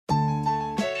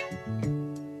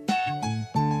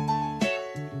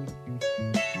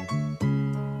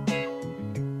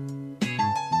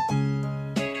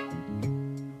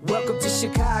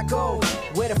Chicago,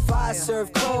 where the fires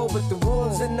serve cold, but the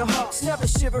Wolves and the Hawks never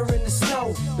shiver in the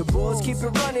snow. The Bulls keep it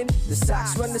running, the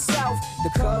Sox run the South, the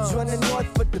Cubs run the North,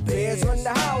 but the Bears run the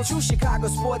house. True Chicago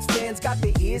sports fans got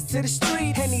their ears to the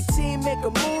street. Any team make a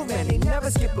move and they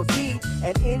never skip a beat.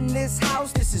 And in this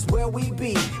house, this is where we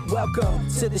be. Welcome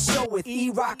to the show with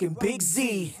E-Rock and Big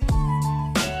Z.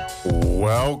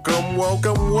 Welcome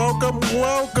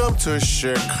to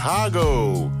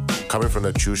Chicago. Coming from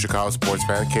the True Chicago Sports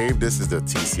Fan Cave, this is the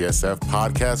TCSF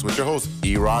podcast with your hosts,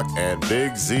 E-Rock and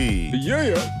Big Z.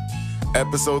 Yeah.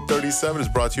 Episode 37 is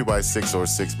brought to you by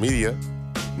 606 Media,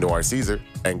 Noir Caesar,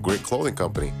 and Grit Clothing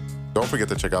Company. Don't forget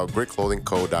to check out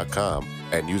gritclothingco.com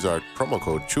and use our promo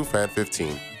code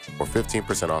TrueFan15 for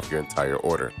 15% off your entire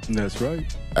order. That's right.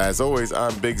 As always,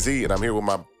 I'm Big Z, and I'm here with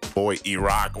my boy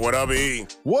E-Rock. What up, E?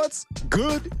 What's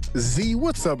good, Z?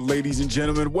 What's up, ladies and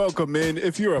gentlemen? Welcome in.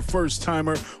 If you're a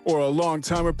first-timer or a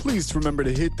long-timer, please remember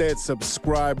to hit that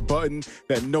subscribe button,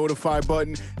 that notify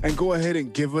button, and go ahead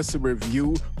and give us a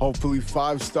review, hopefully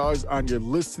 5 stars on your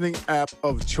listening app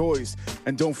of choice.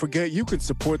 And don't forget, you can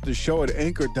support the show at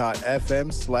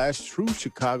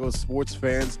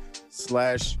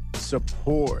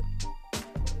anchor.fm/TrueChicagoSportsFans/support.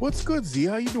 What's good, Z?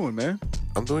 How you doing, man?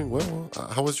 I'm doing well.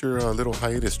 How was your little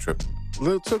hiatus trip?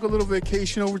 Took a little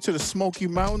vacation over to the Smoky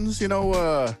Mountains,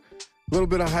 a little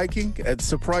bit of hiking, as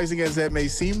surprising as that may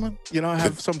seem.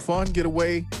 Have some fun, get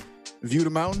away, view the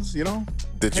mountains,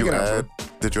 Did you add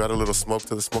a little smoke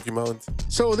to the Smoky Mountains?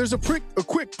 So there's a quick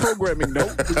programming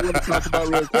note we want to talk about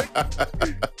real quick.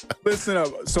 Listen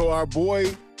up. So our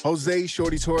boy, Jose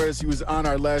Shorty Torres, he was on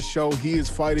our last show. He is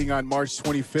fighting on March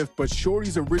 25th, but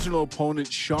Shorty's original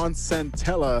opponent, Sean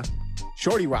Santella,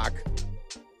 Shorty Rock,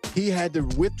 he had to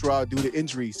withdraw due to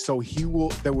injury, so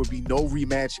there will be no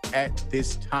rematch at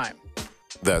this time.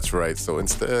 That's right. So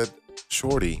instead,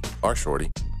 our Shorty,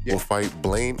 will fight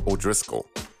Blaine O'Driscoll.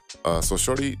 So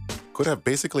Shorty could have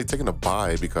basically taken a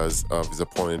bye because of his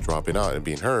opponent dropping out and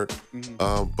being hurt,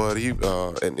 but he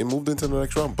moved into the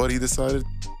next round. But he decided,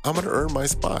 I'm going to earn my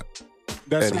spot.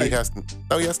 That's right. He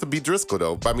has to beat Driscoll,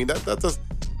 though. I mean, that's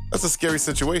a scary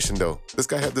situation, though. This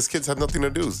kid's had nothing to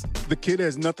lose. The kid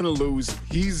has nothing to lose.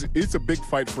 It's a big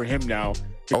fight for him now.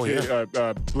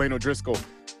 Blaine O'Driscoll,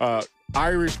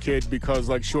 Irish kid, because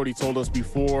like Shorty told us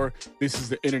before, this is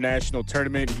the international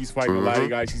tournament. He's fighting a lot of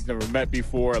guys he's never met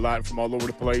before, a lot from all over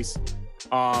the place.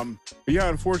 But yeah,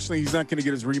 unfortunately, he's not going to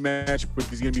get his rematch, but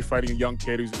he's going to be fighting a young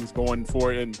kid who's going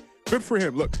for it, and good for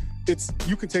him. Look,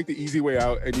 you can take the easy way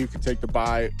out, and you can take the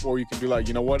bye, or you can be like,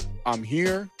 you know what? I'm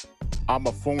here. I'm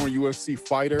a former UFC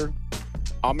fighter.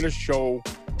 I'm going to show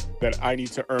that I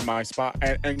need to earn my spot.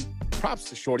 And props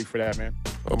to Shorty for that, man.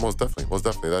 Oh, most definitely.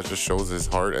 That just shows his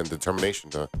heart and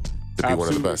determination to be one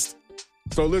of the best.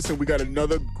 So listen, we got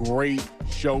another great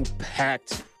show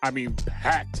packed.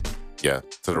 Yeah,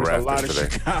 to the rafters today. A lot of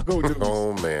Chicago news.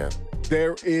 Oh, man.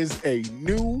 There is a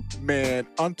new man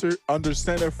under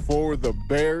center for the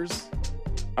Bears.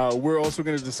 We're also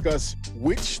going to discuss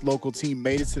which local team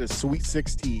made it to the Sweet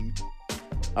 16.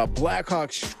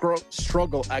 Blackhawks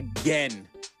struggle again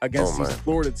against these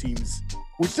Florida teams,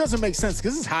 which doesn't make sense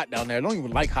because it's hot down there. I don't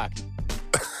even like hockey.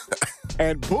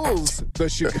 And Bulls, the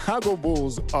Chicago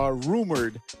Bulls, are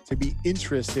rumored to be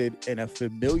interested in a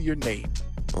familiar name.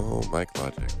 Oh, Mike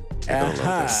Logic.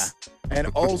 And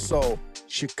also,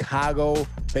 Chicago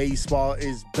baseball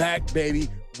is back, baby.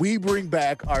 We bring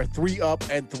back our 3 up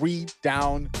and 3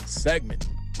 down segment.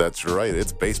 That's right.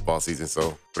 It's baseball season,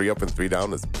 so 3 up and 3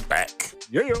 down is back.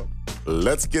 Yeah.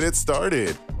 Let's get it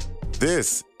started.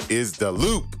 This is The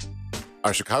Loop,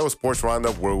 our Chicago sports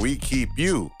roundup where we keep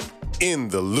you in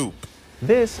the loop.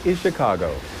 This is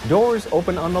Chicago. Doors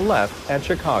open on the left at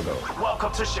Chicago.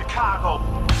 Welcome to Chicago.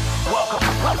 Welcome to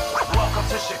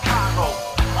Chicago.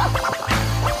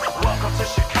 Welcome to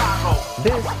Chicago.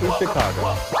 This is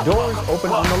Chicago. Doors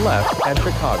open on the left at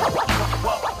Chicago.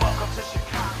 Welcome to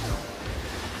Chicago.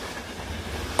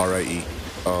 All right, E.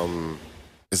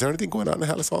 Is there anything going on in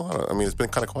Halas Hall? I mean, it's been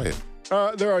kind of quiet.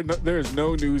 There is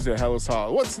no news at Halas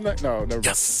Hall. What's next? No, never.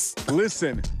 Yes.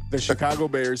 Listen, the Chicago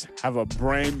Bears have a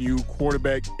brand new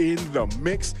quarterback in the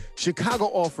mix. Chicago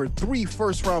offered 3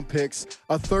 first-round picks,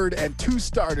 a third, and 2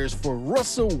 starters for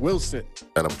Russell Wilson.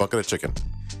 And a bucket of chicken.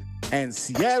 And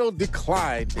Seattle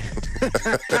declined.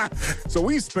 So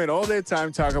we spent all that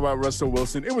time talking about Russell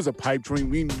Wilson. It was a pipe dream.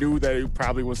 We knew that it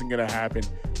probably wasn't going to happen.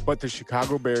 But the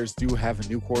Chicago Bears do have a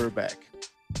new quarterback.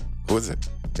 Who is it?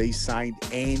 They signed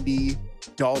Andy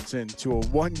Dalton to a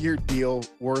 1-year deal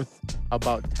worth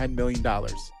about $10 million.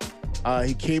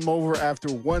 He came over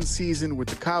after 1 season with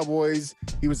the Cowboys.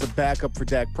 He was a backup for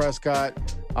Dak Prescott.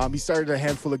 He started a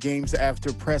handful of games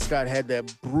after Prescott had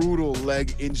that brutal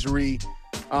leg injury.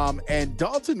 And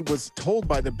Dalton was told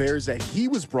by the Bears that he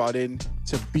was brought in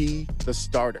to be the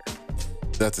starter.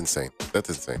 That's insane.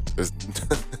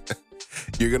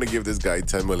 You're going to give this guy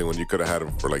 $10 million when you could have had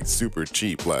him for like super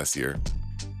cheap last year.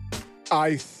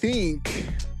 I think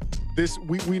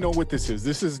we know what this is.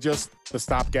 This is just the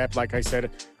stopgap. Like I said,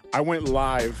 I went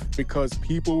live because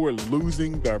people were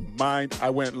losing their mind. I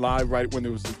went live right when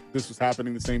this was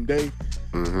happening the same day.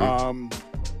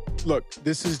 Look,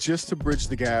 this is just to bridge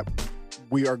the gap.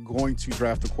 We are going to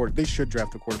draft a quarterback. They should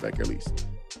draft a quarterback at least.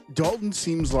 Dalton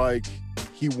seems like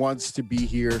he wants to be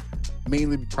here,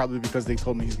 mainly probably because they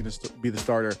told him he's going to be the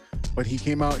starter. But he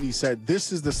came out and he said,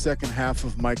 this is the second half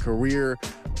of my career.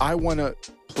 I want to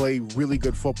play really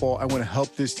good football. I want to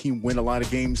help this team win a lot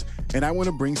of games, and I want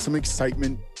to bring some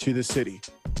excitement to the city.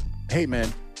 Hey,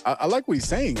 man, I like what he's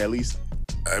saying, at least.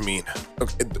 I mean,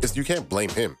 you can't blame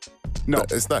him. No.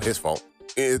 It's not his fault.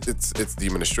 It's the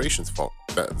administration's fault.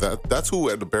 That's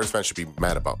who the Bears fans should be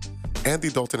mad about. Andy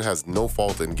Dalton has no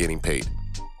fault in getting paid.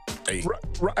 Hey.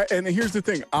 Right. And here's the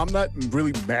thing. I'm not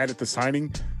really mad at the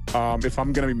signing. If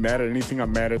I'm going to be mad at anything,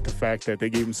 I'm mad at the fact that they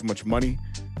gave him so much money.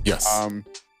 Yes.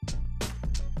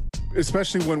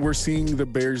 Especially when we're seeing the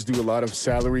Bears do a lot of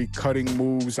salary cutting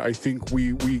moves. I think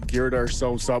we geared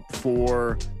ourselves up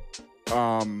for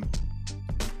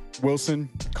Wilson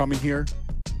coming here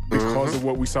because of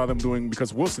what we saw them doing,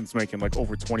 because Wilson's making like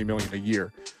over $20 million a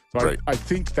year. So right. I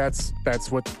think that's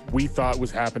what we thought was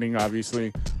happening,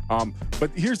 obviously.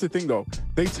 But here's the thing, though.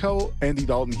 They tell Andy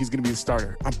Dalton he's going to be the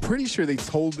starter. I'm pretty sure they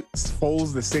told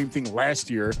Foles the same thing last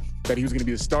year, that he was going to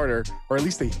be the starter, or at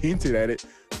least they hinted at it.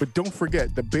 But don't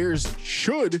forget, the Bears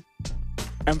should,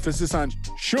 emphasis on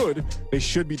should, they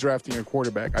should be drafting a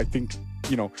quarterback. I think,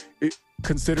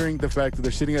 considering the fact that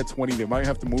they're sitting at 20, they might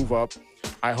have to move up.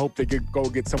 I hope they go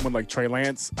get someone like Trey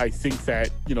Lance. I think that,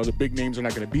 the big names are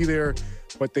not going to be there,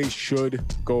 but they should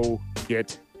go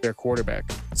get their quarterback.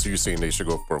 So you're saying they should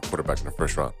go for a quarterback in the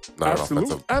first round, not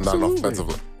Absolutely. an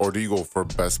offensive, or do you go for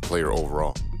best player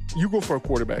overall? You go for a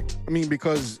quarterback. I mean,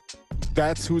 because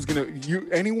that's who's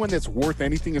anyone that's worth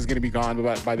anything is going to be gone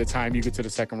by the time you get to the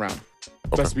second round.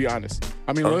 Okay. Let's be honest.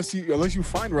 I mean, unless you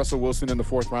find Russell Wilson in the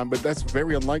fourth round, but that's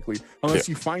very unlikely. Unless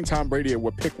you find Tom Brady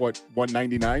at pick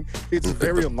 199, it's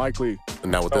very unlikely.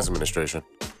 And now with this administration.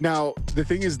 Now, the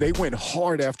thing is, they went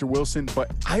hard after Wilson,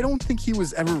 but I don't think he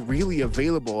was ever really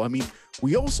available. I mean,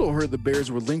 we also heard the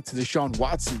Bears were linked to Deshaun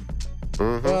Watson.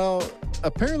 Well,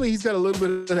 apparently he's got a little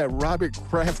bit of that Robert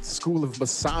Kraft school of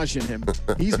massage in him.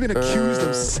 He's been accused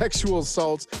of sexual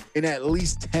assaults in at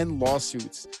least 10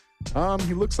 lawsuits.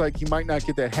 He looks like he might not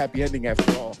get that happy ending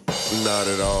after all. Not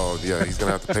at all. Yeah, he's going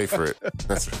to have to pay for it.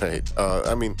 That's right.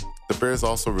 I mean, the Bears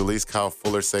also released Kyle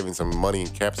Fuller, saving some money in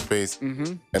cap space.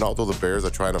 And although the Bears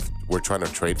were trying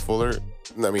to trade Fuller,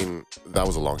 I mean, that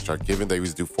was a long shot, given that he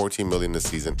was due $14 million this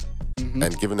season.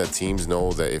 And given that teams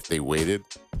know that if they waited,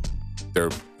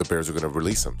 the Bears are going to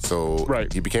release him. So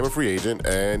he became a free agent,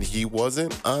 and he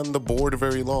wasn't on the board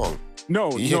very long.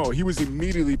 No, he was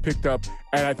immediately picked up,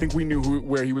 and I think we knew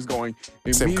where he was going.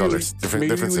 Same colors,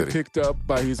 different city. Picked up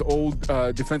by his old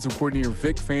defensive coordinator,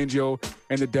 Vic Fangio,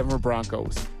 and the Denver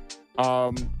Broncos.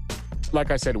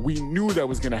 Like I said, we knew that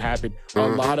was going to happen. A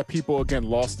lot of people, again,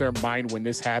 lost their mind when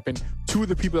this happened. Two of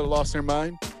the people that lost their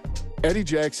mind, Eddie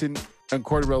Jackson and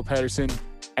Cordarrelle Patterson,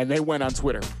 and they went on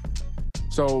Twitter.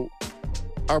 So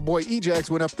our boy E-Jax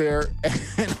went up there,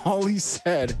 and all he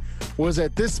said was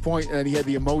at this point, and he had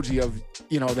the emoji of,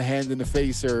 the hand in the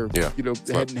face, or, the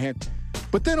head in the hand.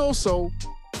 But then also,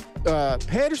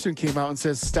 Patterson came out and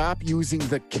says, stop using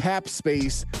the cap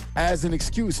space as an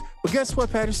excuse. But guess what,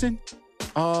 Patterson?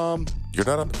 You're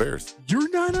not on the Bears. You're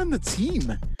not on the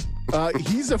team.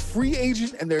 He's a free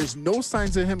agent, and there's no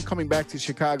signs of him coming back to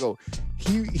Chicago.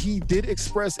 He did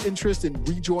express interest in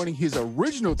rejoining his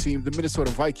original team, the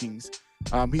Minnesota Vikings.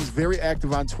 He's very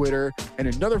active on Twitter, and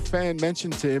another fan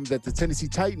mentioned to him that the Tennessee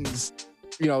Titans,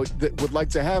 that would like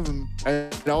to have him,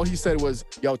 and all he said was,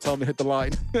 "Yo, tell him to hit the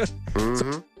line."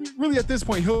 So really, at this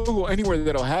point, he'll go anywhere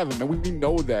that'll have him, and we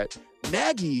know that.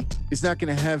 Nagy is not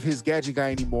going to have his gadget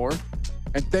guy anymore,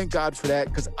 and thank God for that,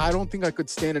 because I don't think I could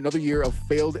stand another year of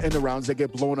failed end-arounds that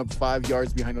get blown up 5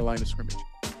 yards behind the line of scrimmage.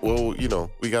 Well,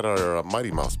 we got our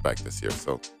Mighty Mouse back this year,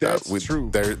 so that's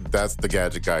true. That's the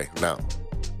gadget guy now.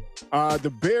 The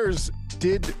Bears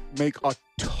did make a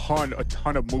ton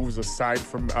of moves aside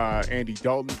from Andy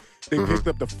Dalton. They picked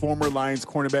up the former Lions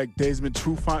cornerback Desmond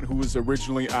Trufant, who was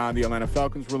originally on the Atlanta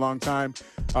Falcons for a long time.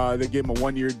 They gave him a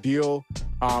 1-year deal.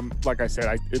 Like I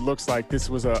said, it looks like this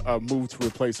was a move to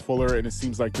replace Fuller, and it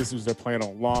seems like this was their plan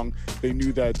all along. They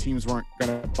knew that teams weren't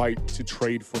going to bite to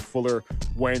trade for Fuller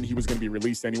when he was going to be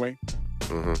released anyway.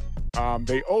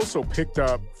 They also picked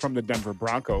up from the Denver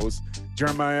Broncos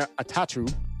Jeremiah Atachu.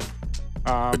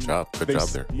 Good job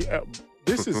there. Yeah,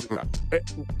 this is.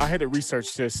 I had to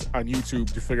research this on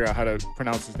YouTube to figure out how to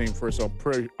pronounce his name first. So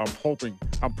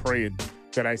I'm praying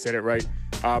that I said it right.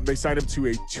 They signed him to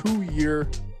a 2-year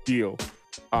deal.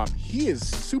 He is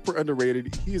super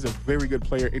underrated. He is a very good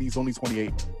player, and he's only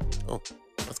 28. Oh,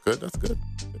 that's good. That's good.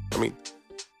 I mean,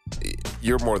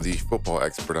 you're more the football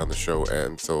expert on the show,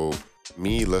 and so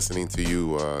me listening to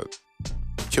you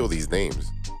kill these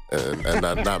names and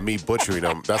not me butchering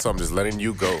them. That's why I'm just letting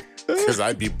you go, because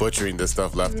I'd be butchering this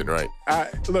stuff left and right.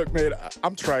 Look, man,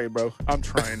 I'm trying, bro. I'm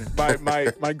trying.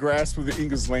 My grasp of the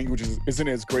English language isn't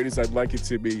as great as I'd like it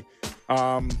to be.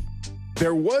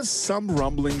 There was some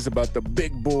rumblings about the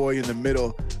big boy in the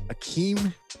middle,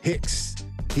 Akeem Hicks.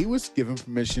 He was given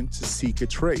permission to seek a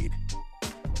trade.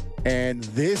 And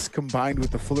this, combined with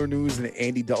the Fuller news and the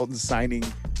Andy Dalton signing,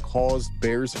 caused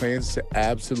Bears fans to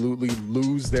absolutely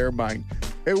lose their mind.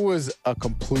 It was a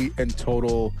complete and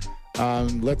total,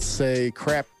 let's say,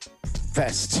 crap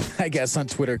fest, I guess, on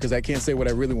Twitter, because I can't say what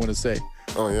I really want to say.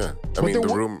 Oh yeah, I mean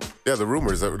the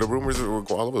rumors were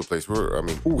all over the place.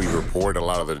 We report a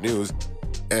lot of the news,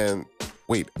 and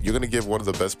wait, you're gonna give one of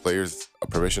the best players a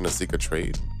permission to seek a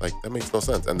trade? Like, that makes no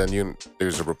sense. And then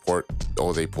there's a report,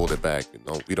 oh, they pulled it back.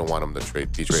 No, we don't want him to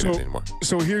be traded anymore.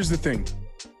 So here's the thing.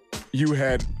 You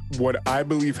had what I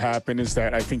believe happened is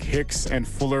that I think Hicks and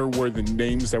Fuller were the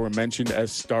names that were mentioned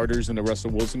as starters in the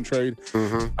Russell Wilson trade.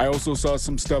 I also saw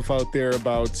some stuff out there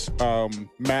about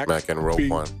Mac and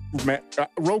Roquan.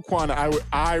 Roquan,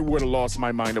 I would have lost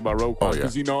my mind about Roquan,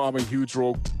 because I'm a huge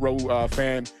Ro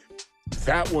fan.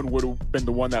 That one would have been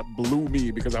the one that blew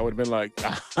me, because I would have been like,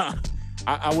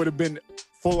 I would have been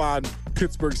full-on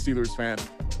Pittsburgh Steelers fan.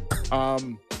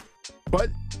 But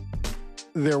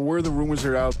there were the rumors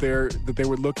that are out there that they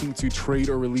were looking to trade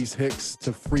or release Hicks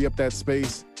to free up that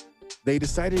space. They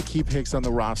decided to keep Hicks on the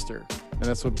roster, and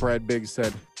that's what Brad Biggs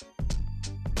said.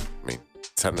 I mean,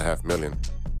 $10.5 million.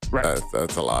 Right.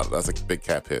 That's a lot. That's a big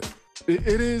cap hit. It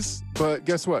is, but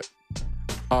guess what?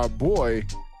 Our boy,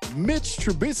 Mitch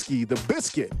Trubisky, the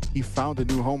Biscuit, he found a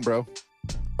new home, bro.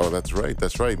 Oh, that's right.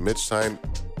 That's right. Mitch signed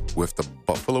with the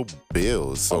Buffalo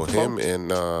Bills. So him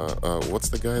and what's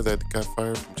the guy that got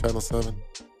fired from Channel 7?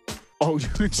 Oh,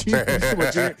 Gene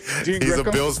He's a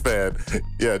Bills fan.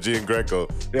 Yeah, Gene Greco.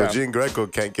 Yeah. But Gene Greco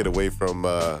can't get away from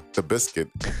the Biscuit.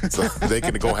 So they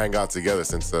can go hang out together,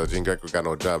 since Gene Greco got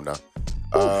no job now.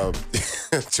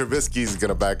 Trubisky's going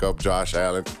to back up Josh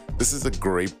Allen. This is a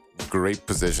great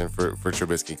position for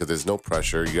Trubisky, because there's no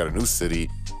pressure. You got a new city.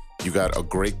 You got a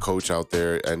great coach out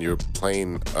there, and you're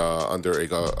playing under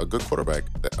a good quarterback.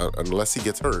 Unless he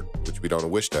gets hurt, which we don't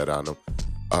wish that on him.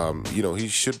 He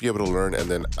should be able to learn, and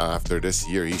then after this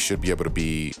year, he should be able to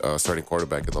be starting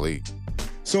quarterback in the league.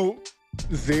 So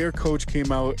their coach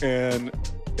came out and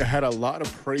had a lot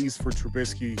of praise for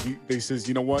Trubisky. They says,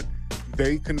 you know what?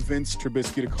 They convinced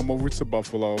Trubisky to come over to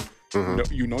Buffalo.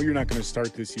 You know you're not going to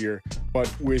start this year,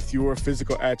 but with your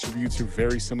physical attributes, you're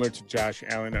very similar to Josh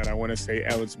Allen, and I want to say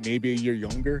Allen's maybe a year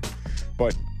younger,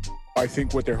 but I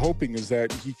think what they're hoping is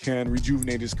that he can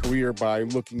rejuvenate his career by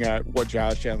looking at what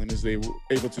Josh Allen is able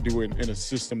to do in a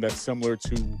system that's similar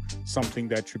to something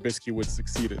that Trubisky would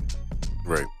succeed in.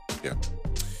 Right, yeah.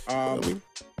 I'm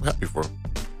happy for him.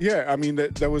 Yeah, I mean,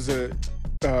 that was a...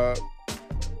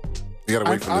 You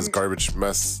gotta wait for this garbage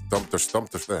mess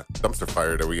dumpster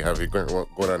fire that we have going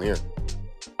on here.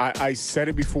 I said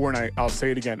it before, and I'll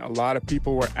say it again. A lot of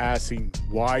people were asking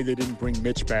why they didn't bring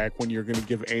Mitch back when you're going to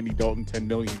give Andy Dalton $10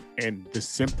 million. And the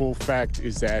simple fact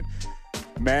is that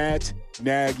Matt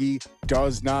Nagy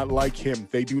does not like him.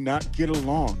 They do not get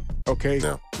along. Okay.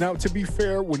 No. Now, to be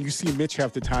fair, when you see Mitch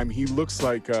half the time, he looks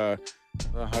like how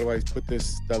do I put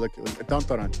this delicately?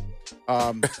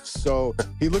 So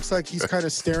he looks like he's kind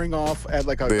of staring off at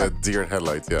like a deer in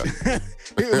headlights. Yeah.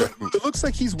 It looks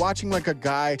like he's watching like a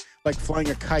guy like flying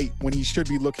a kite when he should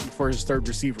be looking for his third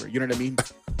receiver. You know what I mean?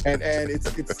 And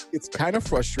it's kind of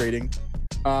frustrating.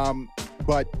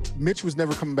 But Mitch was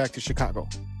never coming back to Chicago.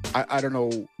 I don't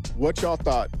know what y'all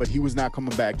thought, but he was not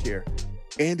coming back here.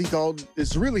 Andy Dalton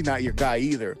is really not your guy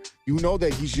either. You know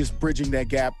that he's just bridging that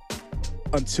gap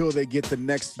until they get the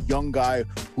next young guy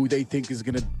who they think is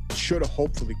should have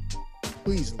hopefully,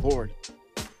 please, Lord,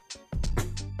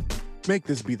 make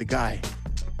this be the guy.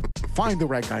 Find the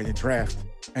right guy in the draft.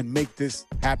 and make this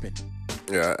happen.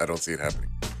 Yeah, I don't see it happening.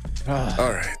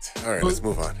 All right, let's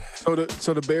move on.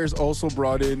 So the Bears also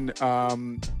brought in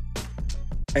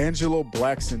Angelo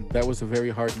Blackson. That was a very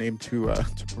hard name to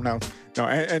pronounce. No,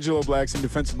 Angelo Blackson,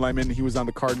 defensive lineman. He was on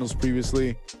the Cardinals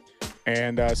previously,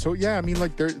 and so yeah, I mean,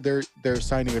 like they're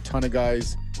signing a ton of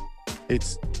guys.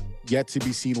 It's yet to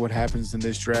be seen what happens in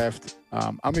this draft.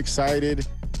 I'm excited,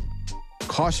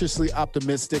 cautiously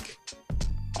optimistic.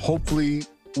 Hopefully,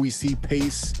 we see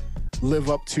Pace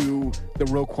live up to the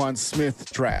Roquan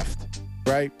Smith draft,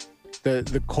 right?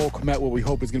 The Cole Kmet, what we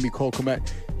hope is going to be Cole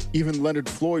Kmet. Even Leonard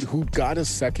Floyd, who got a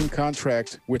second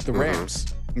contract with the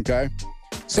Rams. Okay,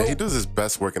 so he does his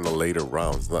best work in the later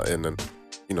rounds, and then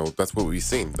that's what we've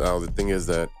seen. Now the thing is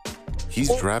that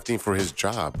he's drafting for his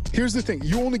job. Here's the thing: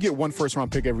 you only get one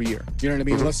first-round pick every year. You know what I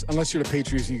mean? Unless you're the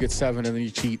Patriots, and you get 7, and then you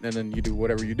cheat, and then you do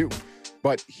whatever you do.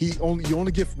 But you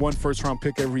only get one first-round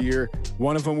pick every year.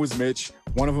 One of them was Mitch.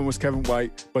 One of them was Kevin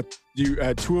White. But you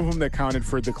had 2 of them that counted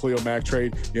for the Khalil Mack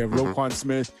trade. You have Roquan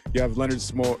Smith. You have Leonard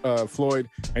Floyd,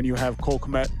 and you have Cole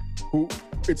Kmet, who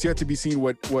it's yet to be seen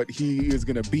what he is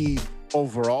going to be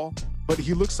overall. But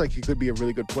he looks like he could be a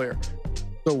really good player.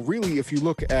 So really, if you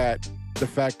look at the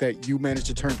fact that you managed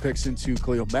to turn picks into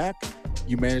Khalil Mack,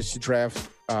 you managed to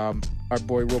draft our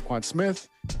boy Roquan Smith,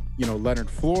 Leonard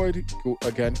Floyd, who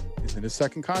again is in his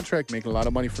second contract, making a lot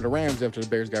of money for the Rams after the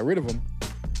Bears got rid of him.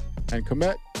 And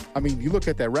Kmet, I mean, you look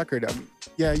at that record, I mean,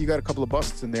 yeah, you got a couple of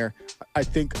busts in there. I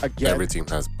think, again, every team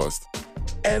has bust.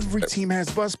 Every team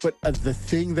has busts, but the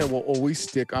thing that will always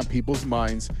stick on people's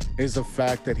minds is the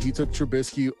fact that he took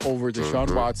Trubisky over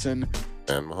Deshaun Watson.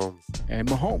 And Mahomes. And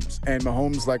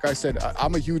Mahomes, like I said,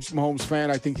 I'm a huge Mahomes fan.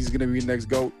 I think he's going to be the next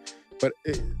GOAT. But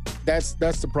that's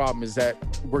the problem, is that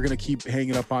we're going to keep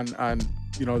hanging up on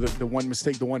the one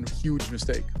mistake, the one huge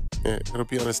mistake. Yeah, it'll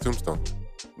be on his tombstone.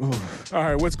 All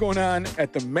right, what's going on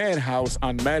at the Madhouse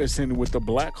on Madison with the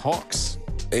Black Hawks?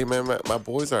 Hey, man, my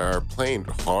boys are playing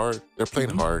hard. They're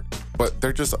playing hard, but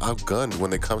they're just outgunned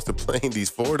when it comes to playing these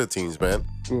Florida teams, man.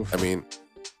 Oof. I mean,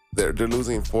 they're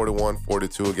losing 4-1,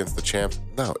 4-2 against the champs.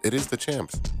 No, it is the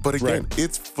champs. But again,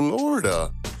 It's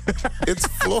Florida. It's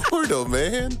Florida,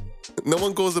 man. No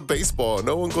one goes to baseball.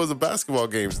 No one goes to basketball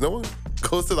games. No one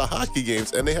goes to the hockey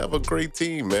games, and they have a great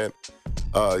team, man.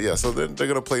 So they're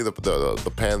gonna play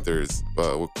the Panthers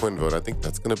with Quinville. I think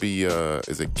that's gonna be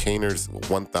is it Kaner's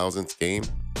 1000th game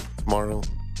tomorrow?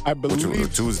 I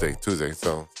believe Tuesday.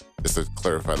 So just to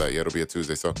clarify that, it'll be a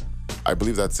Tuesday. So I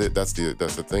believe that's it. That's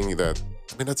the thing that,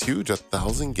 I mean, that's huge.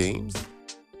 1,000 games.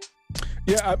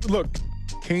 Yeah, look,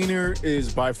 Kaner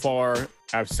is by far,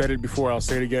 I've said it before, I'll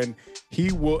say it again,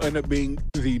 he will end up being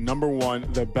the number one,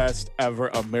 the best ever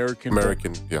American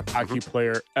hockey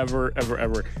player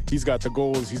ever. He's got the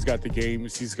goals, he's got the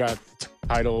games, he's got the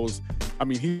titles. I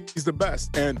mean, he's the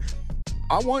best. And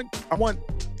I want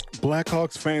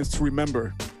Blackhawks fans to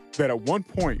remember that at one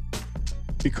point,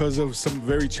 because of some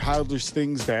very childish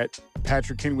things that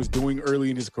Patrick Kane was doing early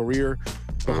in his career,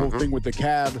 the whole thing with the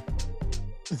cab,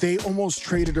 they almost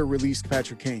traded or released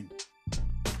Patrick Kane.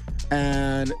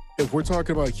 And if we're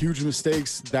talking about huge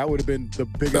mistakes, that would have been the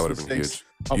biggest mistakes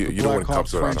of the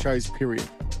Blackhawks franchise, period.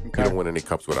 Okay? You don't win any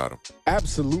cups without him.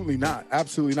 Absolutely not.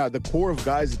 Absolutely not. The core of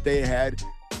guys that they had,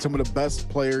 some of the best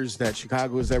players that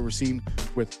Chicago has ever seen,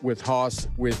 with Haas,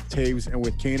 with Taves, and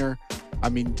with Kaner. I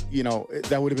mean,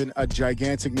 that would have been a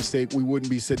gigantic mistake. We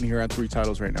wouldn't be sitting here on 3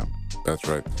 titles right now. That's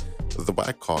right. The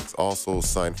Blackhawks also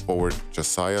signed forward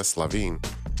Josiah Slavin.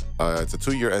 It's a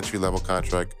 2-year entry-level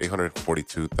contract,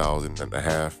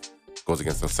 $842,500. Goes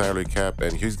against the salary cap,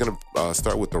 and he's going to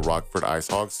start with the Rockford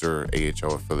IceHogs, their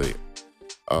AHL affiliate.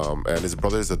 And his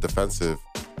brother is a defensive,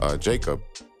 Jacob,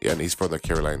 and he's from the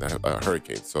Carolina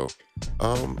Hurricanes. So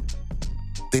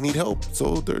they need help.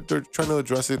 So they're trying to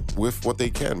address it with what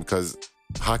they can, because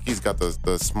hockey's got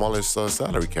the smallest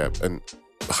salary cap, and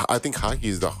I think hockey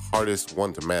is the hardest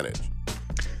one to manage.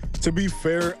 To be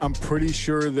fair, I'm pretty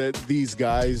sure that these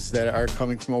guys that are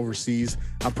coming from overseas,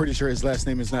 I'm pretty sure his last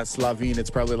name is not Slavin. It's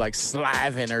probably like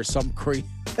Slavin or some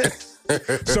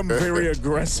some very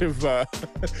aggressive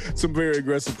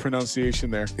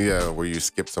pronunciation there. Yeah, where you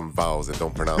skip some vowels and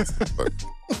don't pronounce it. But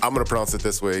I'm gonna pronounce it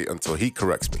this way until he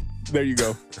corrects me. There you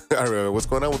go. All right, what's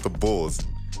going on with the Bulls?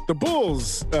 The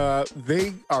Bulls,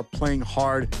 they are playing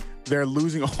hard. They're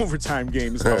losing overtime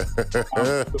games.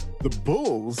 The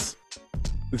Bulls,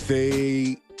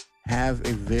 they have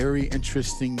a very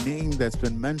interesting name that's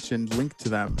been mentioned, linked to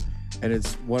them, and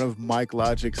it's one of Mike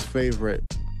Logic's favorite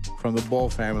from the Ball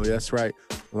family. That's right,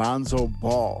 Lonzo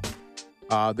Ball.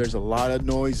 There's a lot of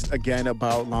noise again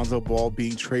about Lonzo Ball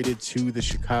being traded to the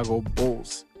Chicago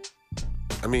Bulls.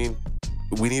 I mean,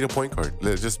 we need a point guard.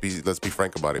 Let's be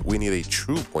frank about it. We need a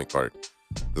true point guard.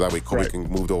 That way, Kobe can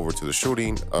move over to the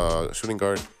shooting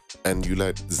guard, and you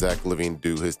let Zach LaVine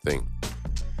do his thing.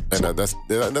 And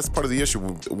that's part of the issue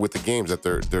with the games that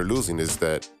they're losing is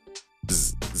that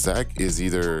Zach is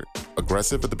either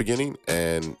aggressive at the beginning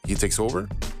and he takes over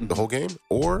the whole game,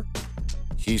 or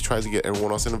he tries to get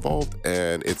everyone else involved,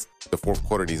 and it's the fourth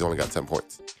quarter and he's only got 10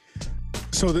 points.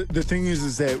 So the thing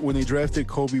is that when they drafted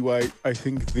Kobe White, I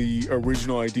think the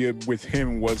original idea with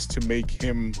him was to make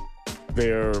him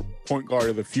their point guard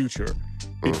of the future.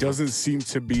 It doesn't seem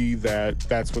to be that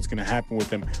that's what's going to happen with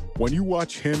him. When you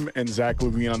watch him and Zach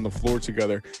LaVine on the floor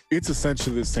together, it's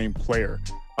essentially the same player.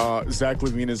 Zach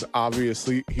LaVine is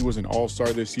obviously, he was an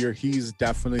all-star this year. He's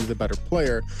definitely the better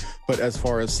player. But as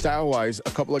far as style-wise,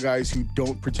 a couple of guys who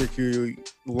don't particularly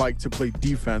like to play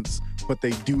defense, but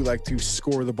they do like to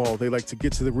score the ball. They like to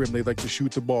get to the rim. They like to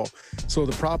shoot the ball. So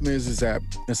the problem is that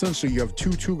essentially you have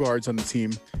two guards on the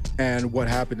team. And what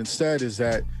happened instead is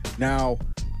that now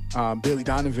Billy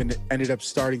Donovan ended up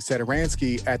starting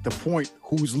Satoransky at the point,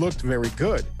 who's looked very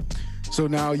good. So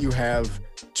now you have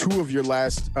two of your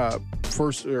last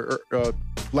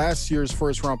year's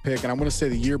first round pick, and I'm going to say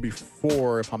the year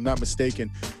before, if I'm not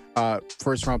mistaken,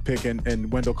 first round pick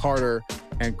and Wendell Carter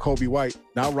and Kobe White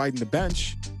now riding the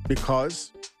bench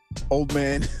because old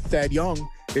man Thad Young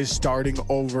is starting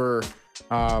over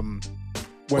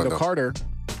Wendell Carter,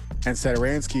 and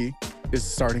Satoransky is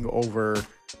starting over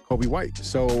Kobe White.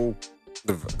 So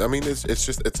I mean,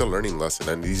 it's a learning lesson,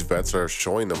 and these vets are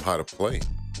showing them how to play.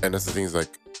 And that's the thing is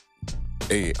like,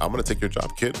 hey, I'm gonna take your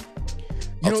job, kid.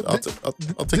 I'll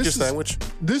take your sandwich.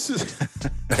 This is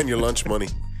and your lunch money.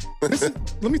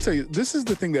 Let me tell you, this is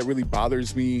the thing that really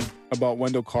bothers me about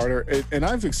Wendell Carter, and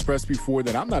I've expressed before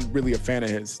that I'm not really a fan of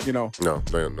his. You know, no,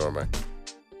 am I.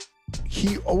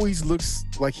 He always looks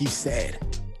like he's sad.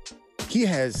 He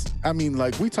has, I mean,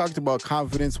 like we talked about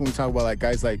confidence when we talk about like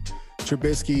guys like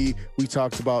Trubisky. We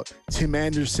talked about Tim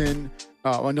Anderson,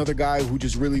 another guy who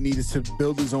just really needed to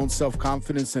build his own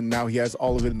self-confidence, and now he has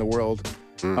all of it in the world.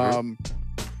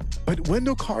 But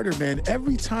Wendell Carter, man,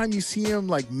 every time you see him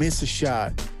like miss a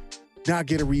shot, not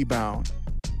get a rebound,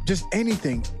 just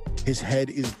anything, his head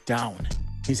is down.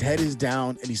 His head is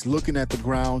down, and he's looking at the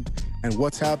ground. And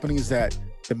what's happening is that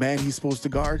the man he's supposed to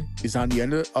guard is on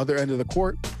the other end of the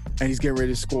court, and he's getting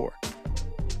ready to score.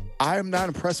 I am not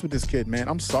impressed with this kid, man.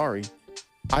 I'm sorry.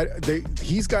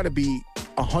 He's got to be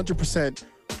 100%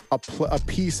 a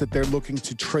piece that they're looking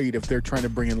to trade if they're trying to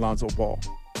bring in Lonzo Ball.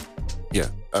 Yeah,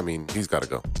 I mean, he's got to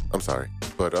go. I'm sorry.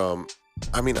 But,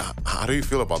 I mean, how do you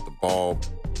feel about the Ball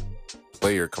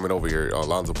player coming over here,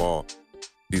 Lonzo Ball?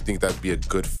 Do you think that'd be a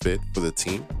good fit for the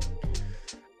team?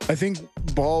 I think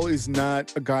Ball is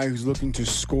not a guy who's looking to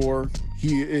score.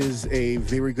 He is a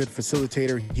very good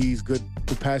facilitator. He's good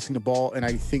with passing the ball. And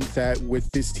I think that with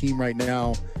this team right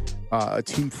now, a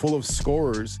team full of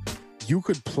scorers, you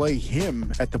could play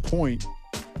him at the point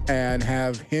and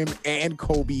have him and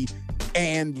Kobe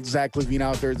and Zach LaVine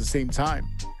out there at the same time.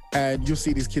 And you'll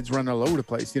see these kids running all over the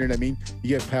place. You know what I mean? You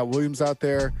get Pat Williams out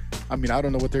there. I mean, I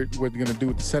don't know what they're going to do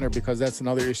with the center, because that's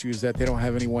another issue, is that they don't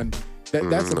have anyone.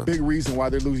 That's a big reason why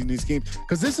they're losing these games.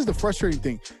 Because this is the frustrating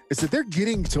thing, is that they're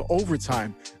getting to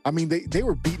overtime. I mean, they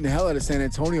were beating the hell out of San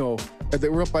Antonio. They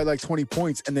were up by like 20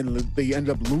 points, and then they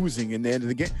ended up losing in the end of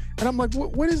the game. And I'm like,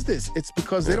 what is this? It's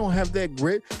because they don't have that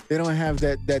grit. They don't have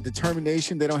that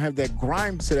determination. They don't have that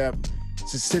grime to them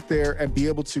to sit there and be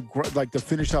able to to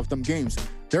finish off them games.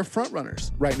 They're front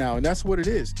runners right now, and that's what it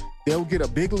is. They'll get a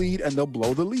big lead and they'll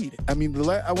blow the lead. I mean,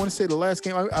 I want to say the last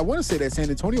game. I want to say that San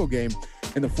Antonio game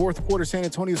in the fourth quarter, San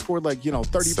Antonio scored 30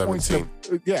 17. points.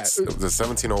 Yeah, the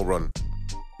 17-0 run.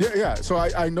 Yeah. So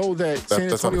I know that San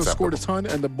Antonio scored a ton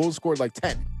and the Bulls scored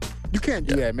 10. You can't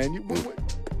do that, man.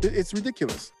 It's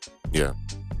ridiculous. Yeah.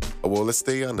 Well, let's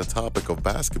stay on the topic of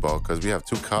basketball, because we have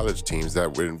two college teams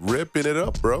that were ripping it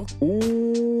up, bro.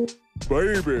 Ooh,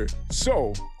 baby.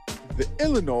 So, the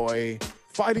Illinois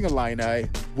Fighting Illini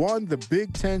won the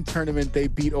Big Ten tournament. They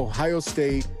beat Ohio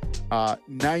State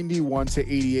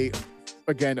 91-88.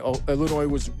 Again, Illinois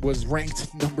was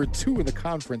ranked number 2 in the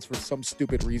conference for some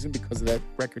stupid reason, because of that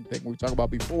record thing we talked about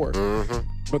before.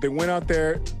 But they went out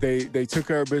there, they took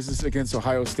care of business against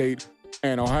Ohio State.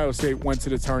 And Ohio State went to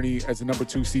the tourney as a number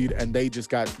 2 seed, and they just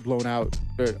got blown out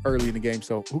early in the game.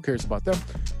 So who cares about them?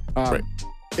 Right.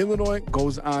 Illinois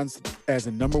goes on as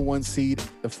a number 1 seed.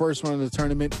 The first round of the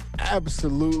tournament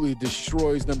absolutely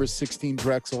destroys number 16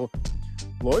 Drexel.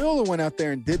 Loyola went out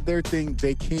there and did their thing.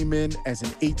 They came in as an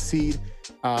 8 seed.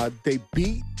 They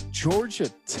beat Georgia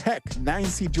Tech, 9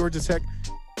 seed Georgia Tech,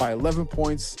 by 11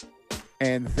 points.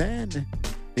 And then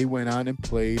they went on and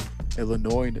played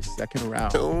Illinois in the second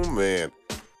round. Oh, man.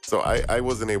 So I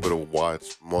wasn't able to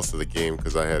watch most of the game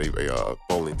because I had a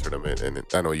bowling tournament, and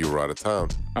I know you were out of town.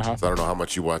 Uh-huh. So I don't know how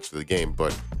much you watched the game,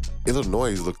 but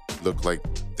Illinois looked like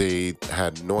they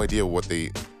had no idea what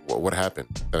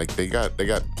happened. Like they got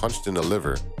punched in the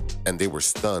liver, and they were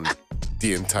stunned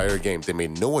the entire game. They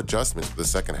made no adjustments for the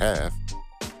second half,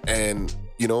 and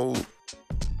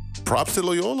props to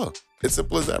Loyola. It's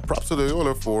simple as that. Props to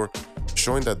Loyola for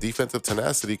showing that defensive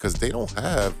tenacity because they don't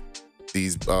have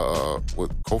these.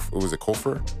 Was it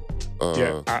Kofor?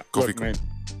 Look, man.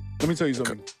 Let me tell you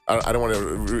something. I don't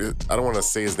want to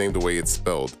say his name the way it's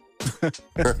spelled.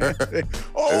 Coburn.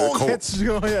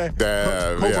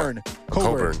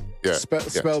 Coburn. Yeah.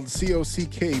 Spelled Cockburn,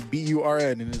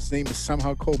 and his name is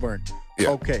somehow Coburn. Yeah.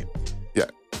 Okay. Yeah.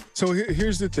 So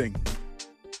here's the thing.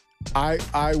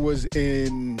 I was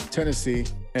in Tennessee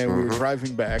and we were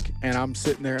driving back, and I'm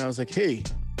sitting there and I was like, hey,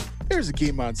 there's a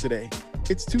game on today.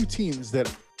 It's two teams that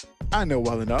I know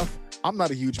well enough. I'm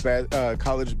not a huge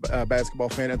college basketball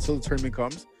fan until the tournament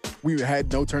comes. We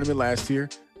had no tournament last year.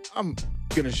 I'm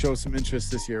going to show some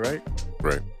interest this year, right?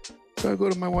 Right. So I go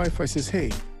to my wife. I says,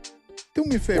 hey, do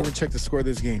me a favor and check the score of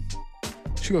this game.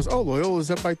 She goes, oh, Loyola's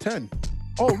up by 10.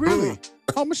 Oh, really?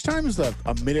 How much time is left?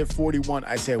 1:41.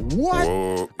 I said, what?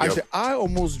 Whoa, yep. I said, I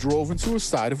almost drove into the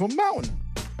side of a mountain.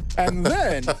 And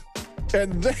then,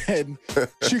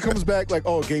 she comes back like,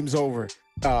 oh, game's over.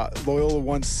 Loyola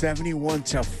won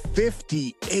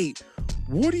 71-58.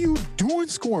 What are you doing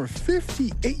scoring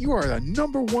 58? You are a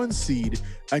number 1 seed,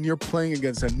 and you're playing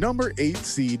against a number 8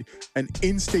 seed, an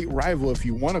in-state rival, if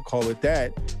you want to call it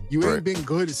that. You ain't been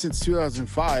good since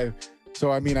 2005.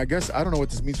 So, I mean, I guess I don't know what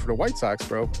this means for the White Sox,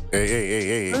 bro.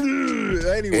 Hey.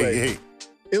 Anyway, Hey.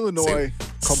 Illinois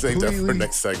Save completely. that for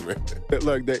next segment.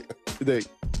 Look, they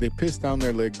pissed down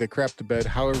their leg. They crapped the bed,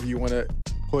 however you want to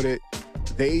put it.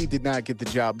 They did not get the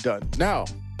job done. Now,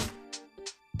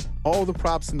 all the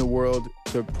props in the world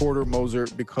to Porter Moser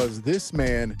because this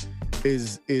man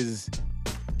is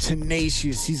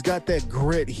tenacious. He's got that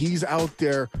grit. He's out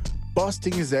there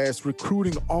busting his ass,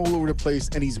 recruiting all over the place,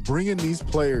 and he's bringing these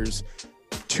players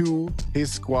to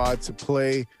his squad to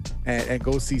play and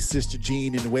go see Sister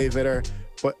Jean and wave at her.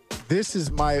 But this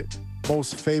is my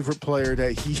most favorite player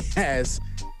that he has,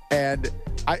 and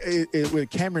with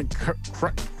Cameron Krug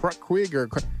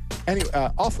anyway,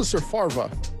 Officer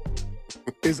Farva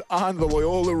is on the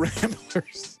Loyola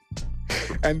Ramblers,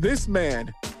 and this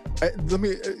man,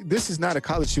 this is not a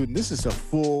college student. This is a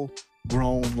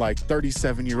full-grown, like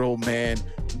 37-year-old man,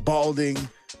 balding,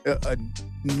 a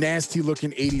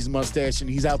nasty-looking 80s mustache, and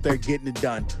he's out there getting it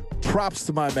done. Props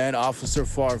to my man, Officer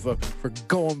Farva, for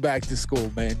going back to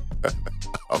school, man.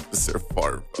 Officer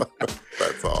Farva.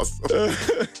 That's awesome.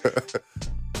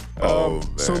 Man.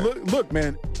 So look,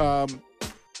 man.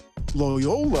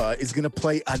 Loyola is going to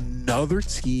play another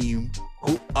team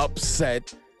who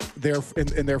upset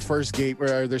in their first game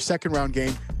or their second round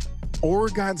game.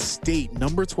 Oregon State,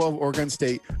 number 12 Oregon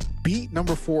State, beat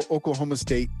number 4 Oklahoma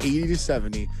State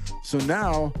 80-70. So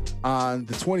now on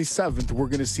the 27th, we're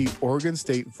going to see Oregon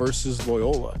State versus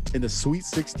Loyola in the Sweet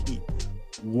 16.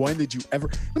 When did you ever?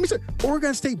 Let me say,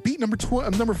 Oregon State beat number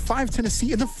 5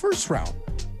 Tennessee in the first round.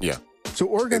 Yeah. So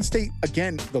Oregon State,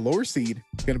 again, the lower seed,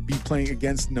 going to be playing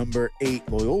against number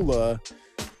 8 Loyola.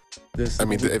 If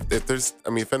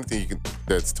anything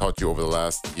that's taught you over the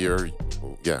last year,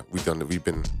 we've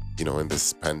been, in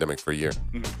this pandemic for a year,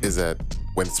 is that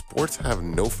when sports have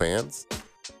no fans,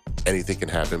 anything can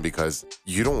happen because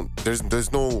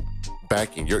there's no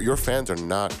backing. Your fans are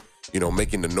not,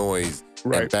 making the noise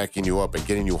and backing you up and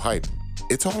getting you hyped.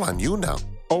 It's all on you now.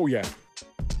 Oh yeah.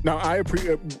 Now I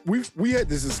appreciate we had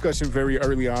this discussion very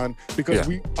early on because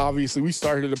we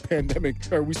started a pandemic,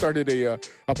 or we started a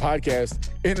podcast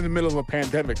in the middle of a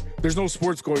pandemic. There's no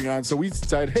sports going on, so we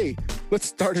decided, hey, let's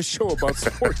start a show about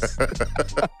sports.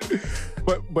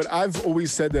 but I've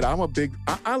always said that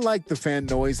I like the fan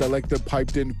noise. I like the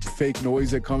piped in fake noise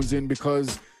that comes in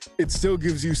because it still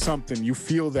gives you something. You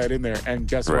feel that in there, and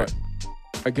guess what?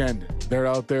 Again, they're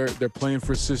out there. They're playing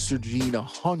for Sister Jean,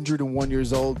 101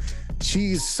 years old.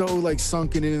 She's so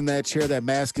sunken in that chair. That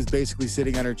mask is basically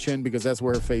sitting on her chin because that's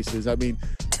where her face is. I mean,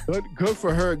 good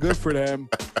for her. Good for them.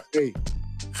 Hey,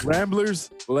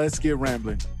 Ramblers, let's get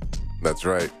rambling. That's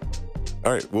right.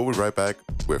 All right, we'll be right back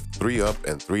with 3 Up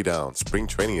and 3 Down Spring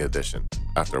Training Edition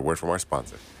after a word from our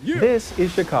sponsor. Yeah. This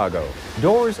is Chicago.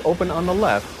 Doors open on the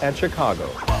left at Chicago.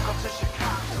 Welcome to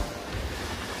Chicago.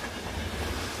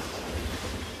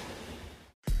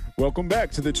 Welcome back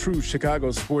to the True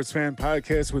Chicago Sports Fan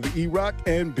Podcast with E-Rock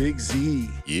and Big Z.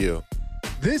 Yeah.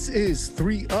 This is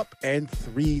 3 Up and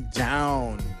 3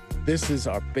 Down. This is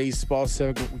our baseball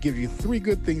segment. We give you 3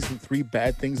 good things and 3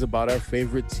 bad things about our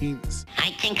favorite teams.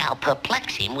 I think I'll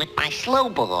perplex him with my slow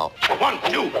ball.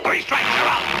 1, 2, 3 strikes, you're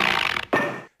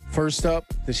out. First up,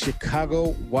 the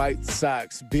Chicago White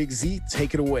Sox. Big Z,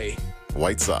 take it away.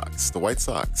 White Sox. The White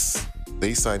Sox.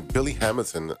 They signed Billy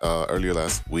Hamilton earlier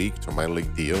last week to a minor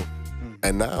league deal.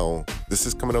 And now this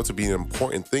is coming out to be an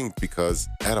important thing because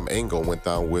Adam Engel went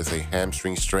down with a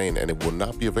hamstring strain and it will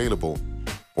not be available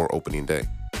for opening day.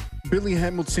 Billy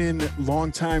Hamilton,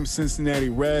 longtime Cincinnati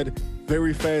Red,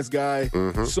 very fast guy,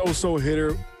 so-so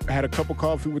hitter. Had a cup of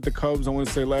coffee with the Cubs, I want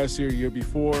to say last year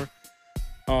before.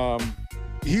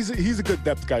 He's a good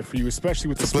depth guy for you, especially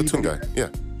with the platoon guy, yeah.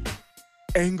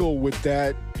 Engel with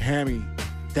that hammy,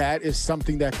 that is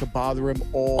something that could bother him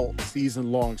all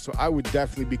season long. So I would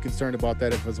definitely be concerned about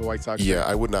that if it was a White Sox. Yeah,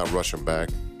 I would not rush him back.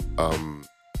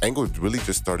 Engel really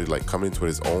just started like coming into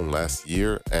his own last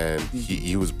year, and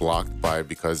he was blocked by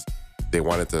because they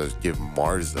wanted to give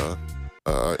Marza,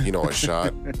 a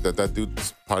shot. that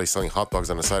dude's probably selling hot dogs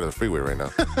on the side of the freeway right now.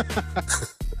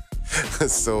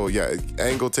 So yeah,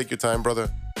 Engel, take your time, brother.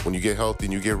 When you get healthy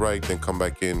and you get right, then come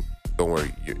back in. Don't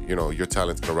worry, your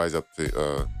talent's gonna rise up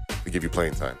to give you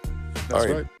playing time. That's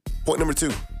all right. Point number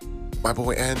 2, my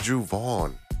boy Andrew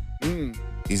Vaughn.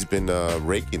 He's been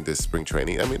raking this spring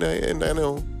training. I mean, I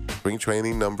know spring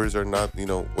training numbers are not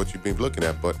what you've been looking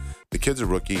at, but the kid's a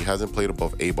rookie, hasn't played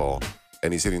above A ball,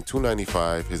 and he's hitting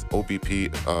 .295. His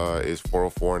OBP is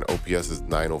 404 and OPS is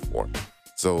 904.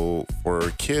 So for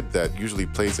a kid that usually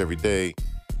plays every day,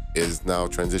 is now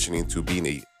transitioning to being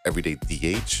a everyday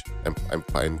DH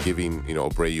and giving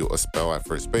Abreu a spell at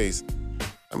first base.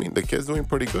 I mean, the kid's doing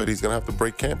pretty good. He's gonna have to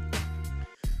break camp.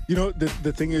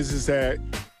 The thing is that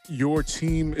your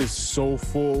team is so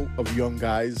full of young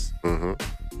guys.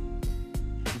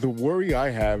 The worry I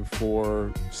have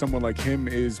for someone like him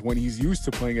is when he's used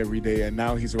to playing every day and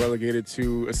now he's relegated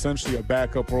to essentially a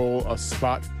backup role, a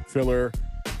spot filler.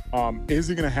 Is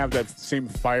he going to have that same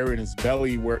fire in his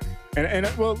belly well,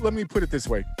 let me put it this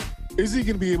way. Is he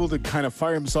going to be able to kind of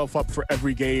fire himself up for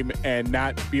every game and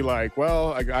not be like,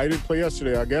 well, I didn't play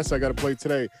yesterday, I guess I got to play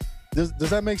today? Does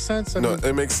that make sense? No,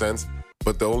 it makes sense.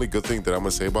 But the only good thing that I'm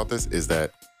going to say about this is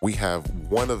that we have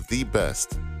one of the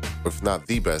best, if not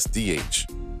the best, DH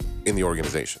in the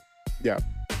organization. Yeah.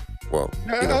 Well,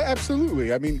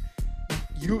 absolutely. I mean,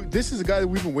 this is a guy that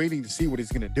we've been waiting to see what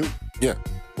he's going to do. Yeah.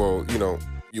 Well,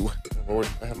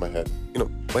 I have my hat.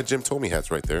 My Jim Thome hat's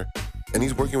right there. And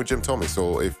he's working with Jim Thome.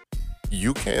 So if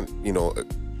you can't,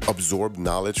 absorb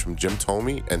knowledge from Jim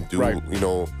Thome and do,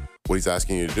 what he's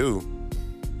asking you to do,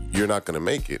 you're not going to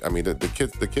make it. I mean,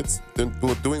 the kids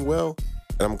doing well,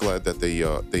 and I'm glad that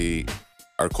they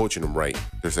are coaching him right.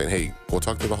 They're saying, hey, go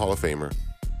talk to the Hall of Famer,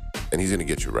 and he's going to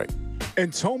get you right.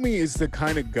 And Thome is the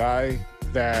kind of guy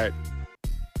that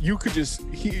you could just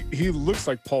he looks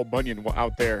like Paul Bunyan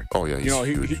out there. Oh yeah,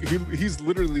 he's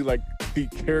literally like the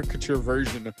caricature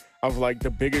version of like the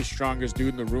biggest, strongest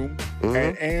dude in the room.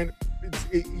 And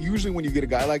usually when you get a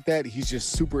guy like that, he's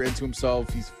just super into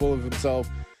himself. He's full of himself.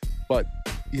 But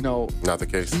not the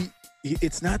case.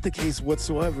 It's not the case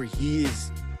whatsoever. He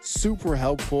is super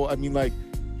helpful. I mean, like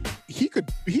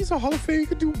he's a Hall of Fame. He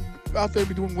could do out there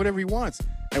be doing whatever he wants.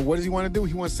 And what does he want to do?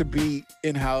 He wants to be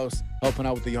in-house, helping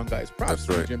out with the young guys. Props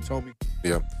to Jim Thome.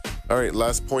 Yeah. All right,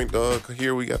 last point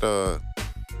here. We got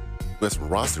some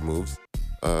roster moves.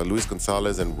 Luis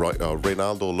Gonzalez and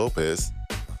Reynaldo Lopez.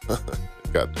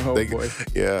 Boy.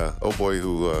 Yeah. Oh, boy,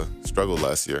 who struggled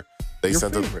last year. They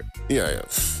sent favorite. him. Yeah,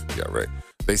 right.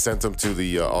 They sent him to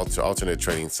the alternate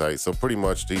training site. So pretty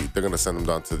much they're going to send him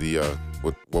down to the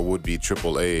what would be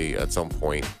AAA at some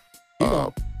point.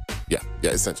 Yeah,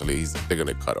 essentially, they're going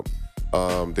to cut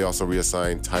him. They also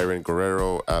reassigned Tyron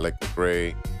Guerrero, Alec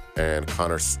McRae, and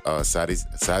Connor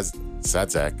Sadzak,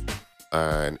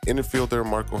 and infielder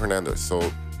Marco Hernandez.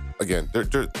 So, again,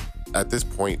 they're at this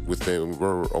point,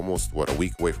 we're almost, a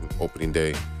week away from opening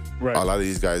day. Right. A lot of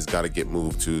these guys got to get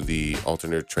moved to the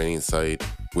alternate training site,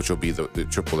 which will be the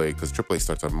AAA, because AAA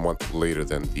starts a month later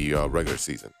than the regular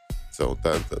season. So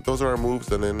those are our moves.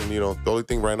 And then, the only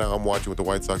thing right now I'm watching with the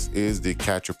White Sox is the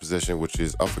catcher position, which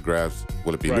is up for grabs.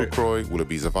 Will it be Lucroy? Will it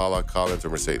be Zavala, Collins, or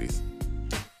Mercedes?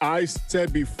 I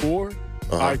said before,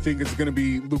 I think it's going to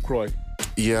be Lucroy.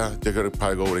 Yeah, they're going to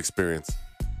probably go with experience.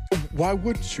 Why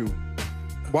wouldn't you?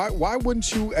 Why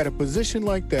wouldn't you at a position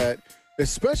like that,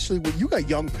 especially when you got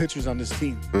young pitchers on this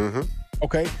team?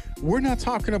 Okay? We're not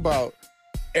talking about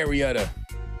Arrieta.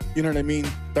 You know what I mean?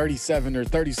 37 or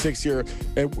 36 year,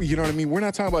 you know what I mean? We're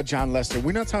not talking about John Lester.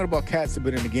 We're not talking about cats that have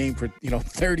been in the game for,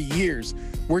 30 years.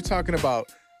 We're talking about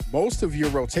most of your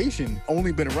rotation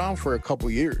only been around for a couple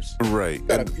years. Right.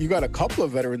 You got a couple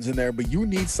of veterans in there, but you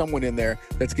need someone in there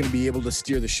that's going to be able to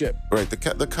steer the ship. Right. The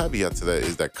caveat to that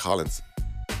is that Collins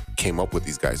came up with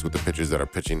these guys, with the pitchers that are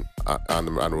pitching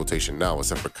on rotation now,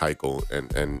 except for Keuchel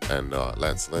and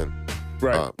Lance Lynn.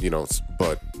 Right.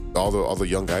 But all the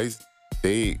young guys,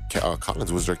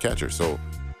 Collins was their catcher. So,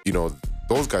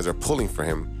 those guys are pulling for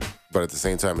him. But at the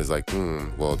same time, it's like,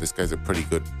 well, this guy's a pretty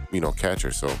good,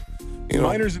 catcher. So,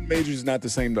 minors and majors is not the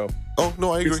same, though. Oh,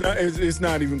 no, I agree. It's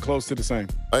not even close to the same.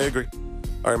 I agree.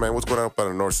 All right, man, what's going on up on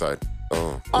the north side?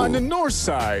 On the north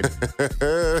side,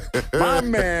 my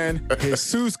man,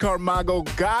 Jesus Camargo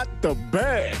got the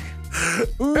bag.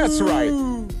 That's right.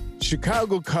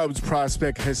 Chicago Cubs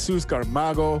prospect Jesus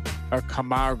Camargo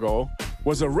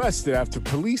was arrested after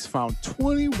police found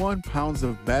 21 pounds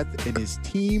of meth in his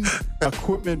team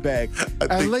equipment bag.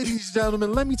 And ladies and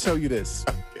gentlemen, let me tell you this.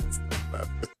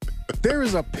 There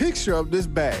is a picture of this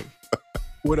bag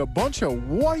with a bunch of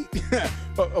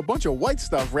white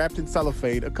stuff wrapped in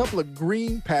cellophane, a couple of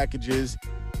green packages,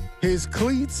 his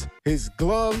cleats, his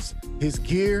gloves, his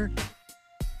gear.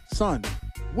 Son,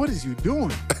 what is you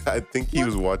doing? I think he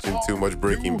was watching too much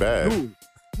Breaking Bad. Dude,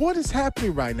 what is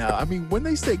happening right now? I mean, when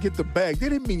they say get the bag, they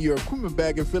didn't mean your equipment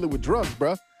bag and fill it with drugs,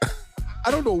 bro. I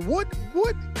don't know what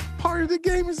part of the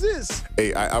game is this.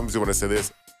 Hey, I'm just going to say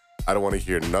this. I don't want to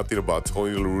hear nothing about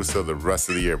Tony La Russa the rest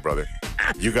of the year, brother.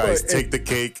 You guys take the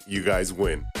cake. You guys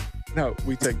win. No,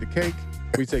 we take the cake.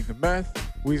 We take the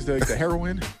meth. We take the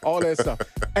heroin. All that stuff.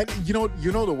 And you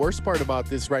know the worst part about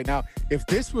this right now? If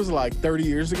this was like 30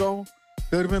 years ago,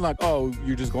 they would have been like, "Oh,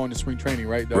 you're just going to spring training,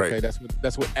 right? Okay, right.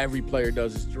 That's what every player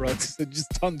does is drugs. Just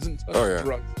tons and tons of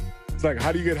drugs. It's like,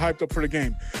 how do you get hyped up for the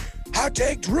game? I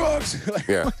take drugs. Like,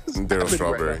 Daryl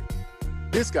Strawberry. Right,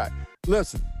 this guy.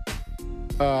 Listen,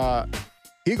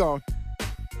 he gone.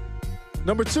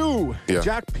 Number 2,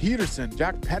 Jack Peterson.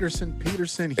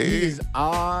 He is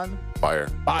on fire.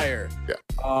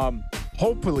 Yeah.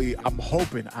 Hopefully, I'm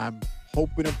hoping and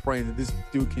praying that this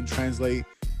dude can translate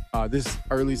this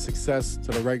early success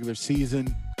to the regular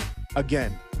season.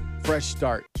 Again, fresh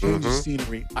start, change of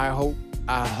scenery. I hope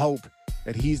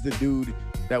that he's the dude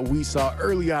that we saw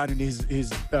early on in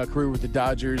his career with the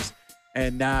Dodgers,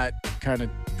 and not kind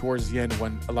of towards the end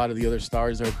when a lot of the other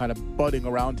stars that were kind of budding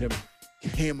around him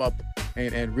came up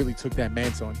and really took that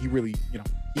mantle, and he really,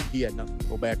 he had nothing to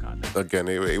go back on that. Again,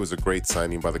 it was a great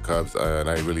signing by the Cubs, and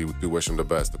I really do wish him the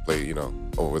best to play,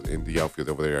 over in the outfield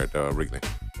over there at Wrigley.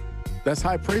 That's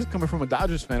high praise coming from a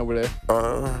Dodgers fan over there.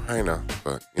 I know,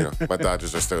 but my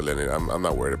Dodgers are still in it. I'm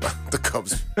not worried about the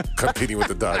Cubs competing with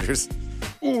the Dodgers.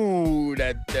 Ooh,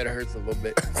 that hurts a little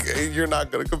bit. You're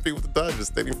not gonna compete with the Dodgers.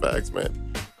 Stating facts,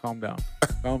 man. Calm down.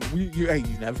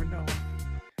 You never know.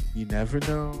 You never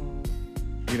know.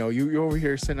 You over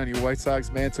here sitting on your White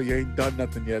Sox mantle. You ain't done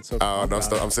nothing yet. So no,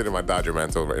 I'm sitting in my Dodger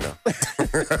mantle right now.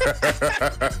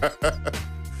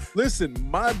 Listen,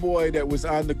 my boy that was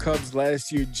on the Cubs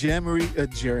last year, Jeremy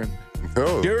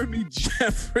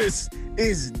Jeffress,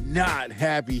 is not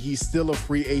happy. He's still a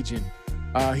free agent.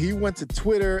 He went to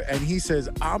Twitter and he says,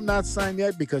 "I'm not signed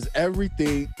yet because every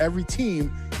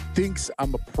team thinks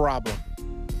I'm a problem.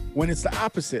 When it's the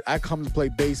opposite, I come to play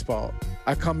baseball.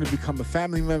 I come to become a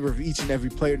family member of each and every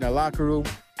player in the locker room.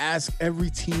 Ask every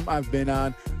team I've been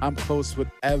on. I'm close with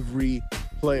every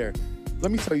player." Let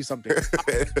me tell you something.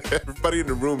 Everybody in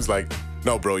the room's like,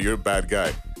 "No, bro, you're a bad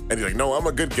guy." And he's like, "No, I'm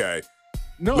a good guy."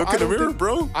 No, Look in the mirror,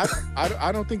 bro.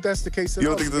 I don't think that's the case at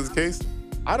all. You don't think that's the case?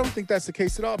 I don't think that's the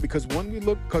case at all, because when we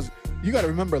look, because you got to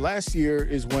remember, last year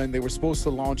is when they were supposed to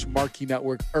launch Marquee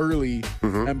Network early,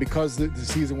 and because the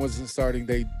season wasn't starting,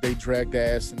 they dragged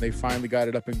ass, and they finally got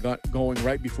it up and going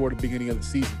right before the beginning of the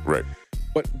season. Right.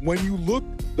 But when you look,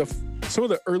 some of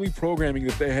the early programming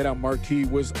that they had on Marquee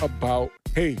was about,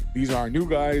 hey, these are our new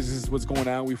guys. This is what's going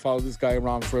on. We followed this guy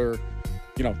around for,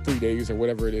 3 days or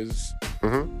whatever it is.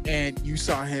 And you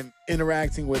saw him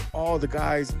interacting with all the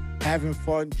guys, having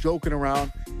fun, joking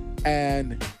around.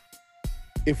 And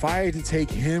if I had to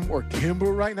take him or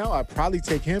Kimbrel right now, I'd probably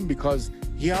take him because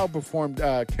he outperformed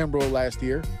Kimbrel last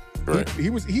year. Right.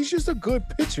 He's just a good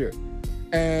pitcher.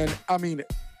 And I mean,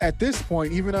 at this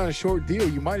point, even on a short deal,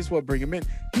 you might as well bring him in.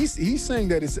 He's saying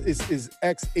that it's his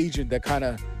ex-agent that kind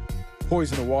of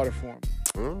poisoned the water for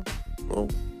him.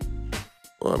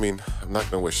 Well, I mean, I'm not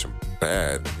going to wish him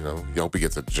bad. You hope he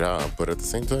gets a job. But at the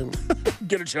same time,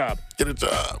 get a job.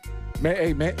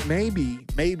 Maybe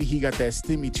he got that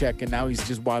stimmy check and now he's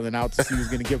just wilding out to see who's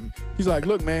going to give him. He's like,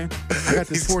 "Look, man, I got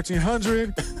this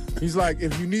 $1,400. He's like,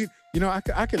 "If you need,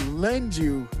 I can lend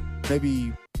you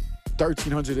maybe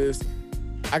 $1,300 of this.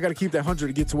 I got to keep that 100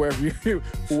 to get to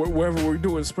wherever we're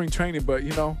doing spring training. But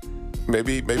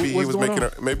maybe he was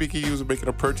making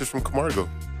a purchase from Camargo.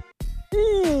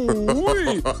 Ooh,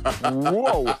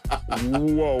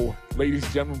 whoa, ladies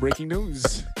and gentlemen, breaking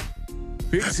news.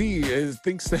 Big Z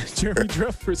thinks that Jeremy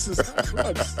Jeffers is on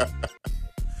drugs.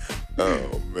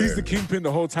 Oh man, he's the kingpin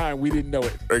the whole time. We didn't know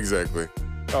it. Exactly.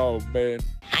 Oh man.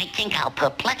 I think I'll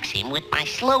perplex him with my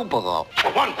slow ball.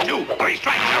 1, 2, 3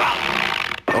 strikes, you're out.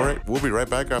 All right, we'll be right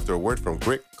back after a word from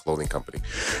Grit Clothing Company.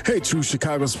 Hey, true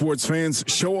Chicago sports fans,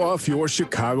 show off your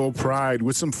Chicago pride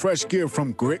with some fresh gear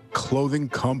from Grit Clothing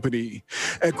Company.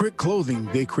 At Grit Clothing,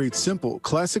 they create simple,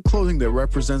 classic clothing that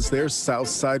represents their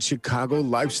Southside Chicago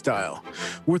lifestyle.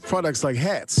 With products like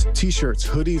hats, t-shirts,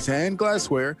 hoodies, and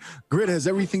glassware, Grit has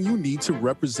everything you need to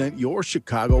represent your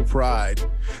Chicago pride.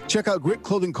 Check out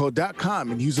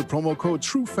gritclothingco.com and use the promo code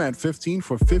TrueFan15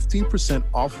 for 15%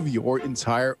 off of your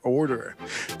entire order.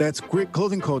 That's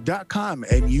gritclothingco.com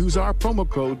and use our promo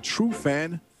code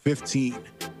TrueFan15.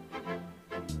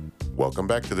 Welcome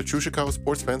back to the True Chicago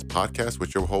Sports Fans Podcast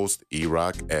with your host,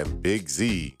 E-Rock and Big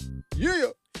Z.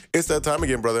 Yeah. It's that time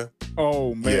again, brother.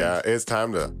 Oh, man. Yeah, it's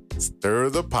time to stir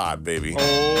the pot, baby.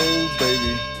 Oh,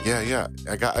 baby. Yeah.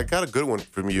 I got a good one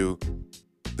from you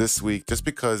this week just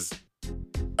because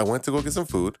I went to go get some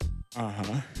food.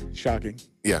 Shocking.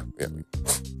 Yeah.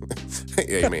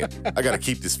 Hey, man, I got to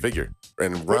keep this figure.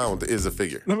 And round is a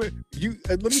figure. Let me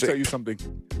tell you something.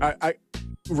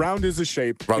 Round is a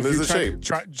shape. Round is a shape.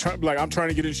 I'm trying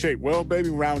to get in shape. Well, baby,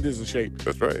 round is a shape.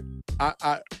 That's right.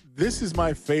 This is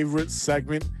my favorite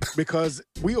segment because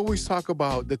we always talk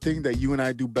about the thing that you and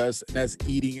I do best, and that's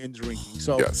eating and drinking.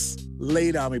 So yes. Lay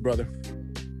it on me, brother.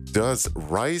 Does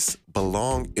rice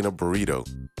belong in a burrito?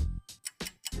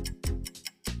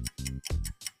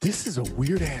 This is a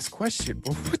weird-ass question.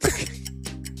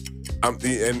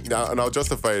 And I'll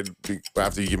justify it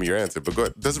after you give me your answer. But go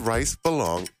ahead. Does rice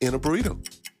belong in a burrito?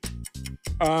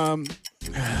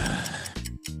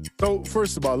 So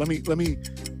first of all, let me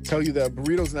tell you that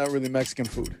burrito's not really Mexican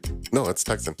food. No, it's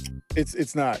Texan.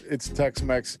 It's not. It's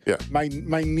Tex-Mex. Yeah.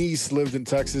 My niece lived in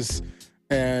Texas,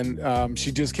 and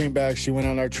she just came back. She went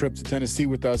on our trip to Tennessee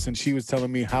with us, and she was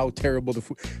telling me how terrible the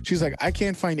food. She's like, I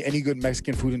can't find any good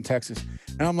Mexican food in Texas.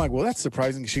 And I'm like, well, that's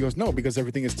surprising. She goes, no, because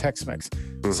everything is Tex-Mex.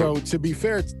 Mm-hmm. So to be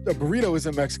fair, a burrito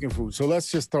isn't Mexican food. So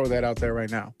let's just throw that out there right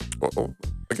now.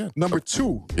 Again. Number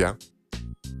two. Yeah.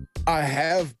 I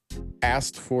have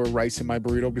asked for rice in my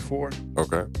burrito before.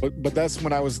 Okay. But that's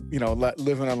when I was,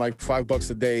 living on like $5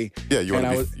 a day. Yeah, you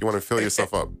want to fill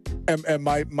yourself up. And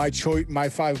my choice, my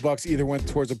 $5 either went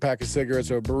towards a pack of cigarettes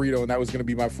or a burrito, and that was going to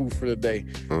be my food for the day.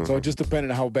 Mm-hmm. So it just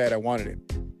depended on how bad I wanted it.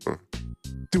 Mm-hmm.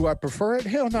 Do I prefer it?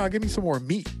 Hell no, give me some more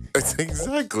meat.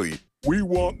 Exactly. We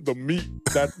want the meat.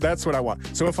 That's what I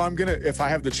want. So if I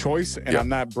have the choice and I'm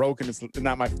not broke and it's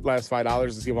not my last $5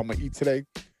 to see if I'm gonna eat today,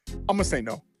 I'm gonna say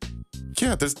no.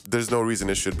 Yeah, there's no reason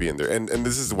it should be in there. And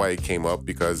this is why it came up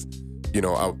because,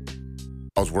 I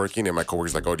was working and my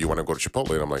coworker's like, oh, do you want to go to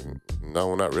Chipotle? And I'm like,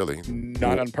 no, not really.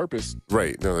 Not on purpose.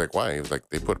 Right. They're like, why? He was like,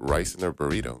 they put rice in their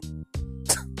burrito.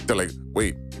 They're like,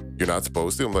 wait, you're not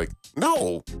supposed to? I'm like,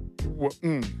 no. Well,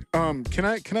 can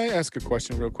I ask a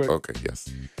question real quick? Okay, yes.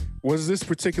 Was this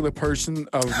particular person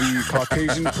of the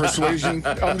Caucasian persuasion?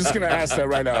 I'm just going to ask that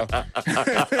right now.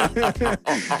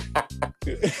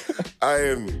 I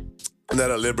am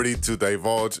not at liberty to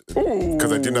divulge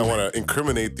because I do not want to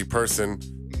incriminate the person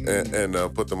and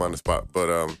put them on the spot.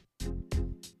 But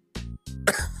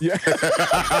yeah.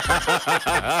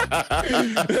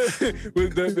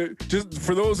 Just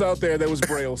for those out there, that was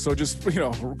Braille. So just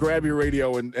grab your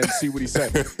radio and see what he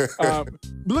said. But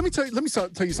let me tell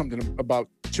you something about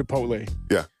Chipotle.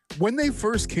 Yeah. When they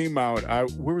first came out,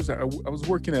 where was that? I was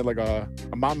working at like a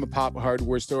mom and pop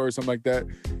hardware store or something like that,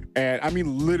 and I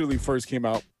mean literally first came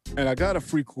out, and I got a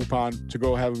free coupon to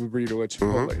go have a burrito at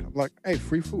Chipotle. Mm-hmm. I'm like, hey,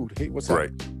 free food. Hey, what's up?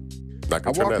 Right.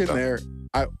 I walk in there.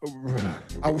 I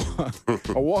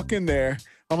walk in there.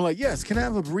 I'm like, yes, can I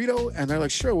have a burrito? And they're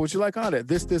like, sure. What'd you like on it?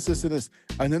 This, and this.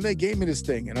 And then they gave me this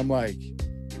thing, and I'm like,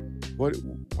 what?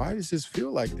 Why does this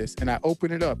feel like this? And I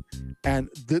open it up, and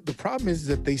the problem is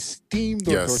that they steamed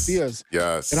the tortillas.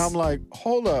 Yes. And I'm like,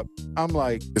 hold up. I'm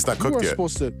like, it's not cooked yet.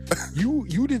 Supposed to.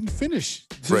 You didn't finish.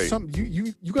 Right.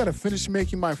 You got to finish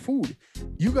making my food.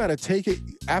 You got to take it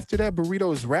after that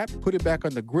burrito is wrapped, put it back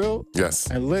on the grill. Yes.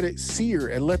 And let it sear,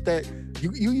 and let that.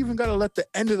 You even got to let the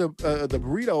end of the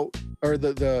burrito or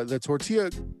the tortilla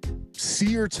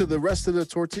sear to the rest of the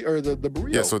tortilla or the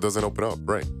burrito. Yeah, so it doesn't open up,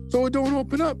 right? So it don't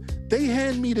open up. They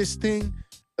hand me this thing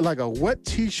like a wet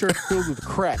T-shirt filled with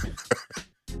crap.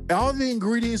 all the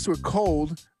ingredients were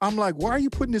cold. I'm like, why are you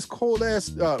putting this cold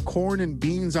ass corn and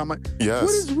beans? I'm like, Yes.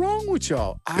 what is wrong with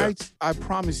y'all? Yeah. I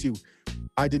promise you,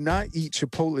 I did not eat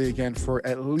Chipotle again for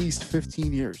at least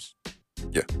 15 years.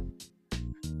 Yeah.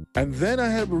 And then I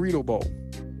had a burrito bowl,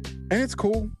 and it's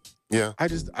cool. Yeah. I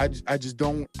just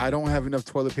don't have enough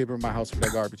toilet paper in my house for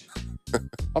that garbage.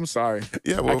 I'm sorry.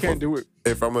 Yeah, well, I can't do it.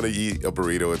 If I'm gonna eat a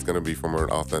burrito, it's gonna be from an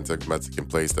authentic Mexican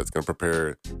place that's gonna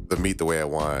prepare the meat the way I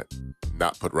want,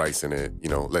 not put rice in it.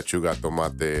 Lechuga,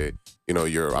 tomate,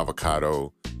 your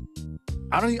avocado.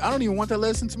 I don't even want that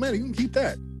lettuce and tomato. You can keep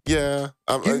that. Yeah,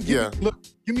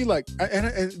 Give me like,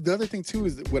 and the other thing too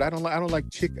is what I don't like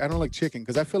chicken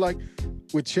because I feel like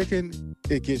with chicken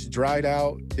it gets dried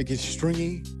out, it gets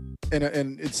stringy, and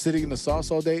it's sitting in the sauce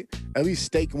all day. At least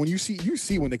steak, when you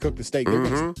see when they cook the steak, they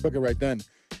cook it right then,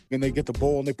 and they get the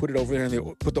bowl and they put it over there and they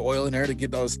put the oil in there to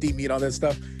get all the steam meat, all that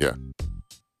stuff. Yeah.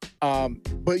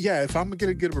 But yeah, if I'm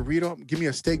gonna get a burrito, give me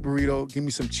a steak burrito, give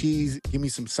me some cheese, give me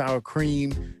some sour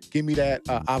cream, give me that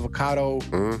avocado,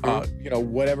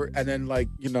 whatever, and then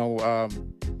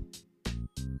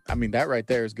I mean that right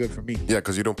there is good for me. Yeah,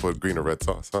 because you don't put green or red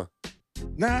sauce, huh?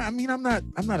 Nah, I mean I'm not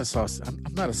a sauce.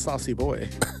 I'm not a saucy boy.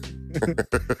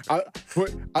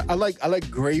 I like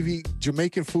gravy.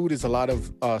 Jamaican food is a lot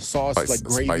of sauce, like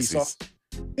gravy spices. sauce.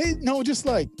 No, just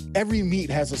like every meat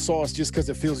has a sauce just because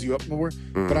it fills you up more.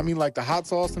 But I mean, like the hot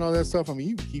sauce and all that stuff, I mean,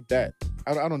 you can keep that.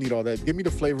 I don't need all that. Give me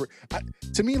the flavor.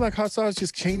 To me, like hot sauce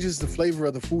just changes the flavor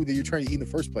of the food that you're trying to eat in the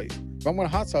first place. If I want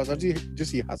a hot sauce, I'll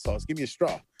just eat hot sauce. Give me a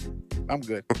straw. I'm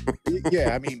good.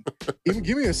 Yeah, I mean, even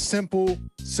give me a simple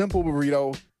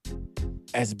burrito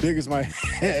as big as my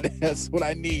head. That's what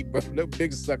I need, bro. No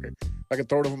big sucker. I can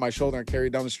throw it over my shoulder and carry it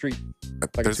down the street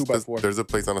like a 2x4. There's a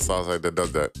place on the south side that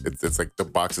does that. It's like the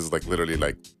box is like literally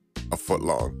like a foot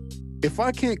long. If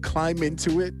I can't climb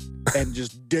into it and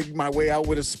just dig my way out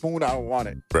with a spoon, I don't want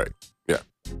it. Right. Yeah.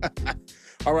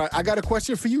 All right. I got a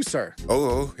question for you, sir.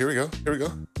 Oh, here we go.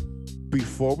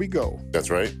 Before we go. That's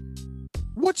right.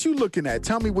 What you looking at?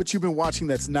 Tell me what you've been watching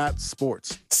that's not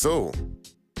sports. So,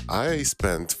 I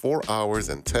spent 4 hours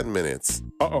and 10 minutes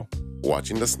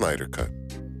watching the Snyder Cut.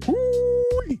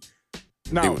 Woo-wee.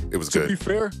 Now, it was to good. be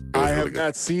fair, I really have good.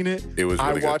 not seen it. It was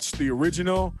really I watched the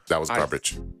original. That was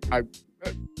garbage.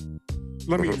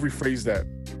 Let me rephrase that.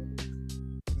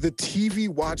 The TV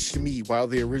watched me while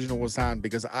the original was on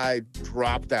because I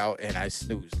dropped out and I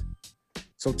snoozed.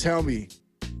 So tell me.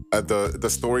 The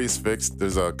story is fixed.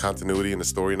 There's a continuity in the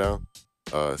story now.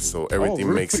 So everything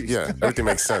everything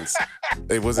makes sense.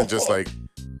 It wasn't just like,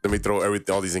 let me throw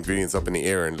all these ingredients up in the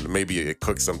air and maybe it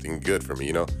cooks something good for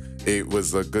me, It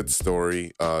was a good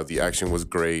story. The action was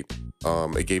great.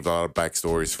 It gave a lot of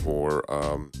backstories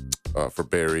for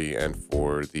Barry and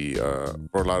for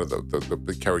a lot of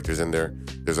the characters in there.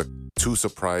 There's two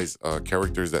surprise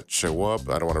characters that show up.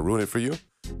 I don't want to ruin it for you,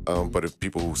 but if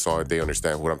people who saw it, they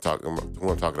understand who I'm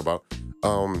talking about.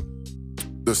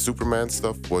 The Superman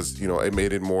stuff was, it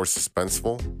made it more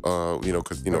suspenseful,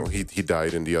 because he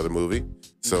died in the other movie,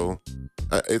 so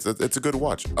it's a good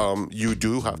watch. You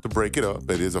do have to break it up.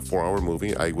 It is a 4-hour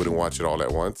movie. I wouldn't watch it all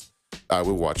at once. I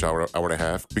would watch hour and a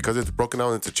half because it's broken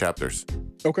down into chapters.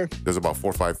 Okay. There's about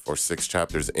 4, 5, or 6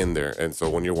 chapters in there, and so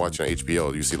when you're watching on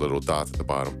HBO, you see little dots at the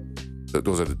bottom.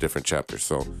 Those are the different chapters.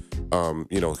 So,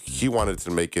 he wanted to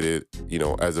make it,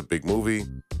 as a big movie.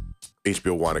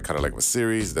 HBO wanted kind of like a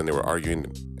series. Then they were arguing,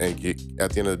 and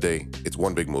at the end of the day, it's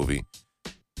one big movie.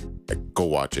 Go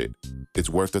watch it. It's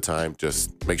worth the time.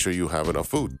 Just make sure you have enough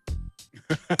food.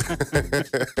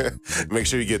 Make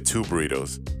sure you get 2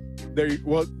 burritos.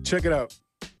 Well, check it out.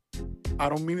 I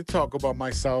don't mean to talk about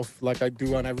myself like I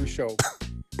do on every show.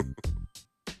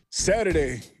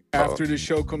 Saturday, after the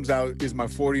show comes out, is my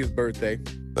 40th birthday.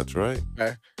 That's right.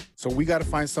 Okay. So we got to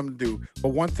find something to do. But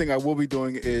one thing I will be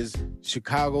doing is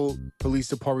Chicago Police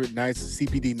Department Nights,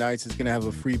 CPD Nights, is going to have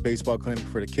a free baseball clinic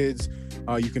for the kids.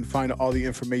 You can find all the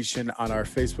information on our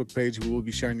Facebook page. We will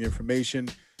be sharing the information.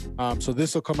 So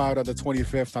this will come out on the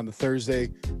 25th on the Thursday.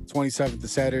 27th, the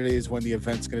Saturday, is when the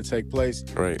event's going to take place.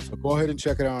 Right. So go ahead and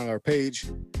check it out on our page.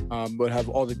 We'll have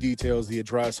all the details, the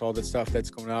address, all the stuff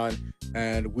that's going on.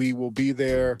 And we will be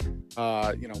there,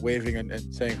 waving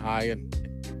and saying hi. And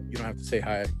you don't have to say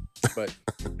hi, but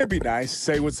it'd be nice.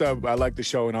 Say what's up. I like the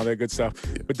show and all that good stuff.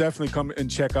 Yeah. But definitely come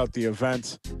and check out the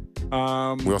event.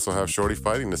 We also have Shorty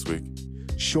fighting this week.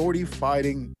 Shorty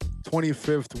fighting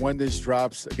 25th when this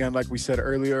drops. Again, like we said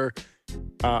earlier,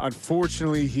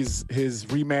 unfortunately, his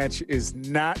rematch is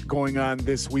not going on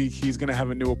this week. He's going to have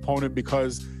a new opponent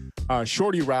because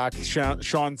Shorty Rock, Sean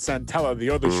Santella, the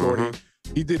other Shorty,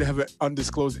 He did have an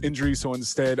undisclosed injury, so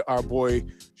instead, our boy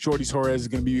Shorty Torres is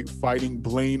going to be fighting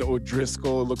Blaine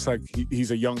O'Driscoll. It looks like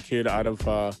he's a young kid out of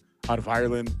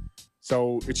Ireland,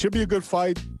 so it should be a good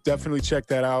fight. Definitely check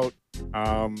that out,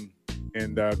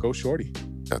 and go Shorty.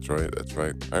 That's right.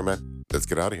 All right, man. Let's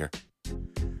get out of here.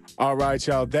 All right,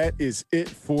 y'all. That is it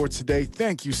for today.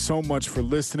 Thank you so much for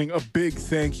listening. A big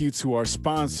thank you to our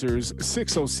sponsors,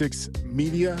 606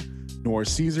 Media, North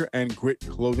Caesar, and Grit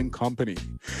Clothing Company.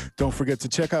 Don't forget to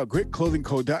check out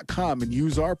gritclothingco.com and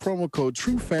use our promo code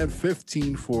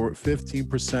TrueFan15 for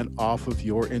 15% off of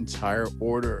your entire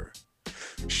order.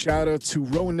 Shout out to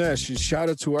Ronesh and shout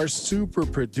out to our super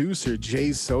producer,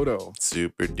 Jay Soto.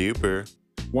 Super duper.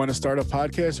 Want to start a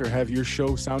podcast or have your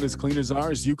show sound as clean as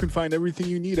ours? You can find everything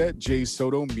you need at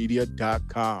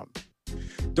jsotomedia.com.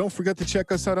 Don't forget to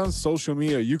check us out on social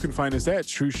media. You can find us at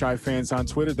True Chi Fans on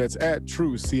Twitter. That's at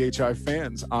True CHI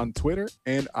Fans on Twitter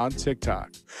and on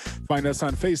TikTok. Find us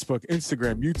on Facebook,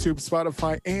 Instagram, YouTube,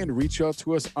 Spotify, and reach out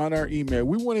to us on our email.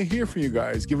 We want to hear from you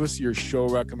guys. Give us your show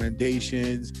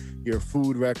recommendations, your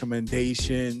food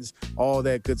recommendations, all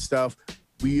that good stuff.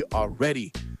 We are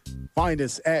ready. Find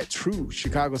us at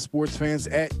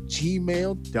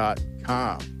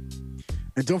truechicagosportsfans@gmail.com.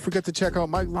 And don't forget to check out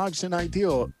Mike Lodge and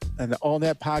Ideal and the All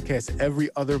That podcast every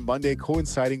other Monday,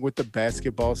 coinciding with the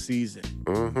basketball season.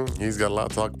 He's got a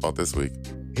lot to talk about this week.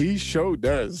 He sure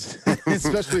does.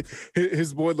 Especially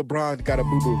his boy LeBron got a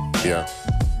boo-boo. Yeah.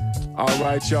 All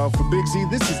right, y'all. For Big Z,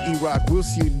 this is E-Rock. We'll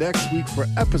see you next week for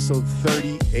episode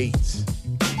 38.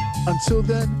 Until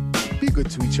then, be good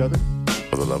to each other.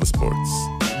 For the love of sports.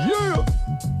 Yeah!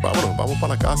 Vamos para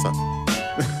la casa.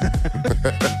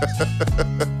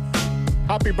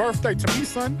 Happy birthday to me,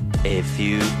 son. A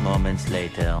few moments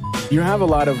later. You have a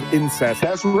lot of incest.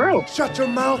 That's real. Shut your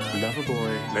mouth, lover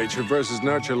boy. Nature versus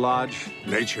nurture, Lodge.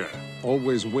 Nature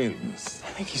always wins.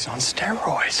 I think he's on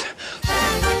steroids.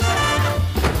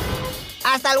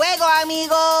 Hasta luego,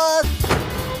 amigos.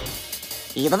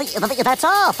 That's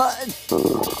all.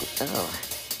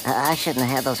 I shouldn't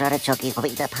have had those artichoke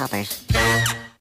poppers.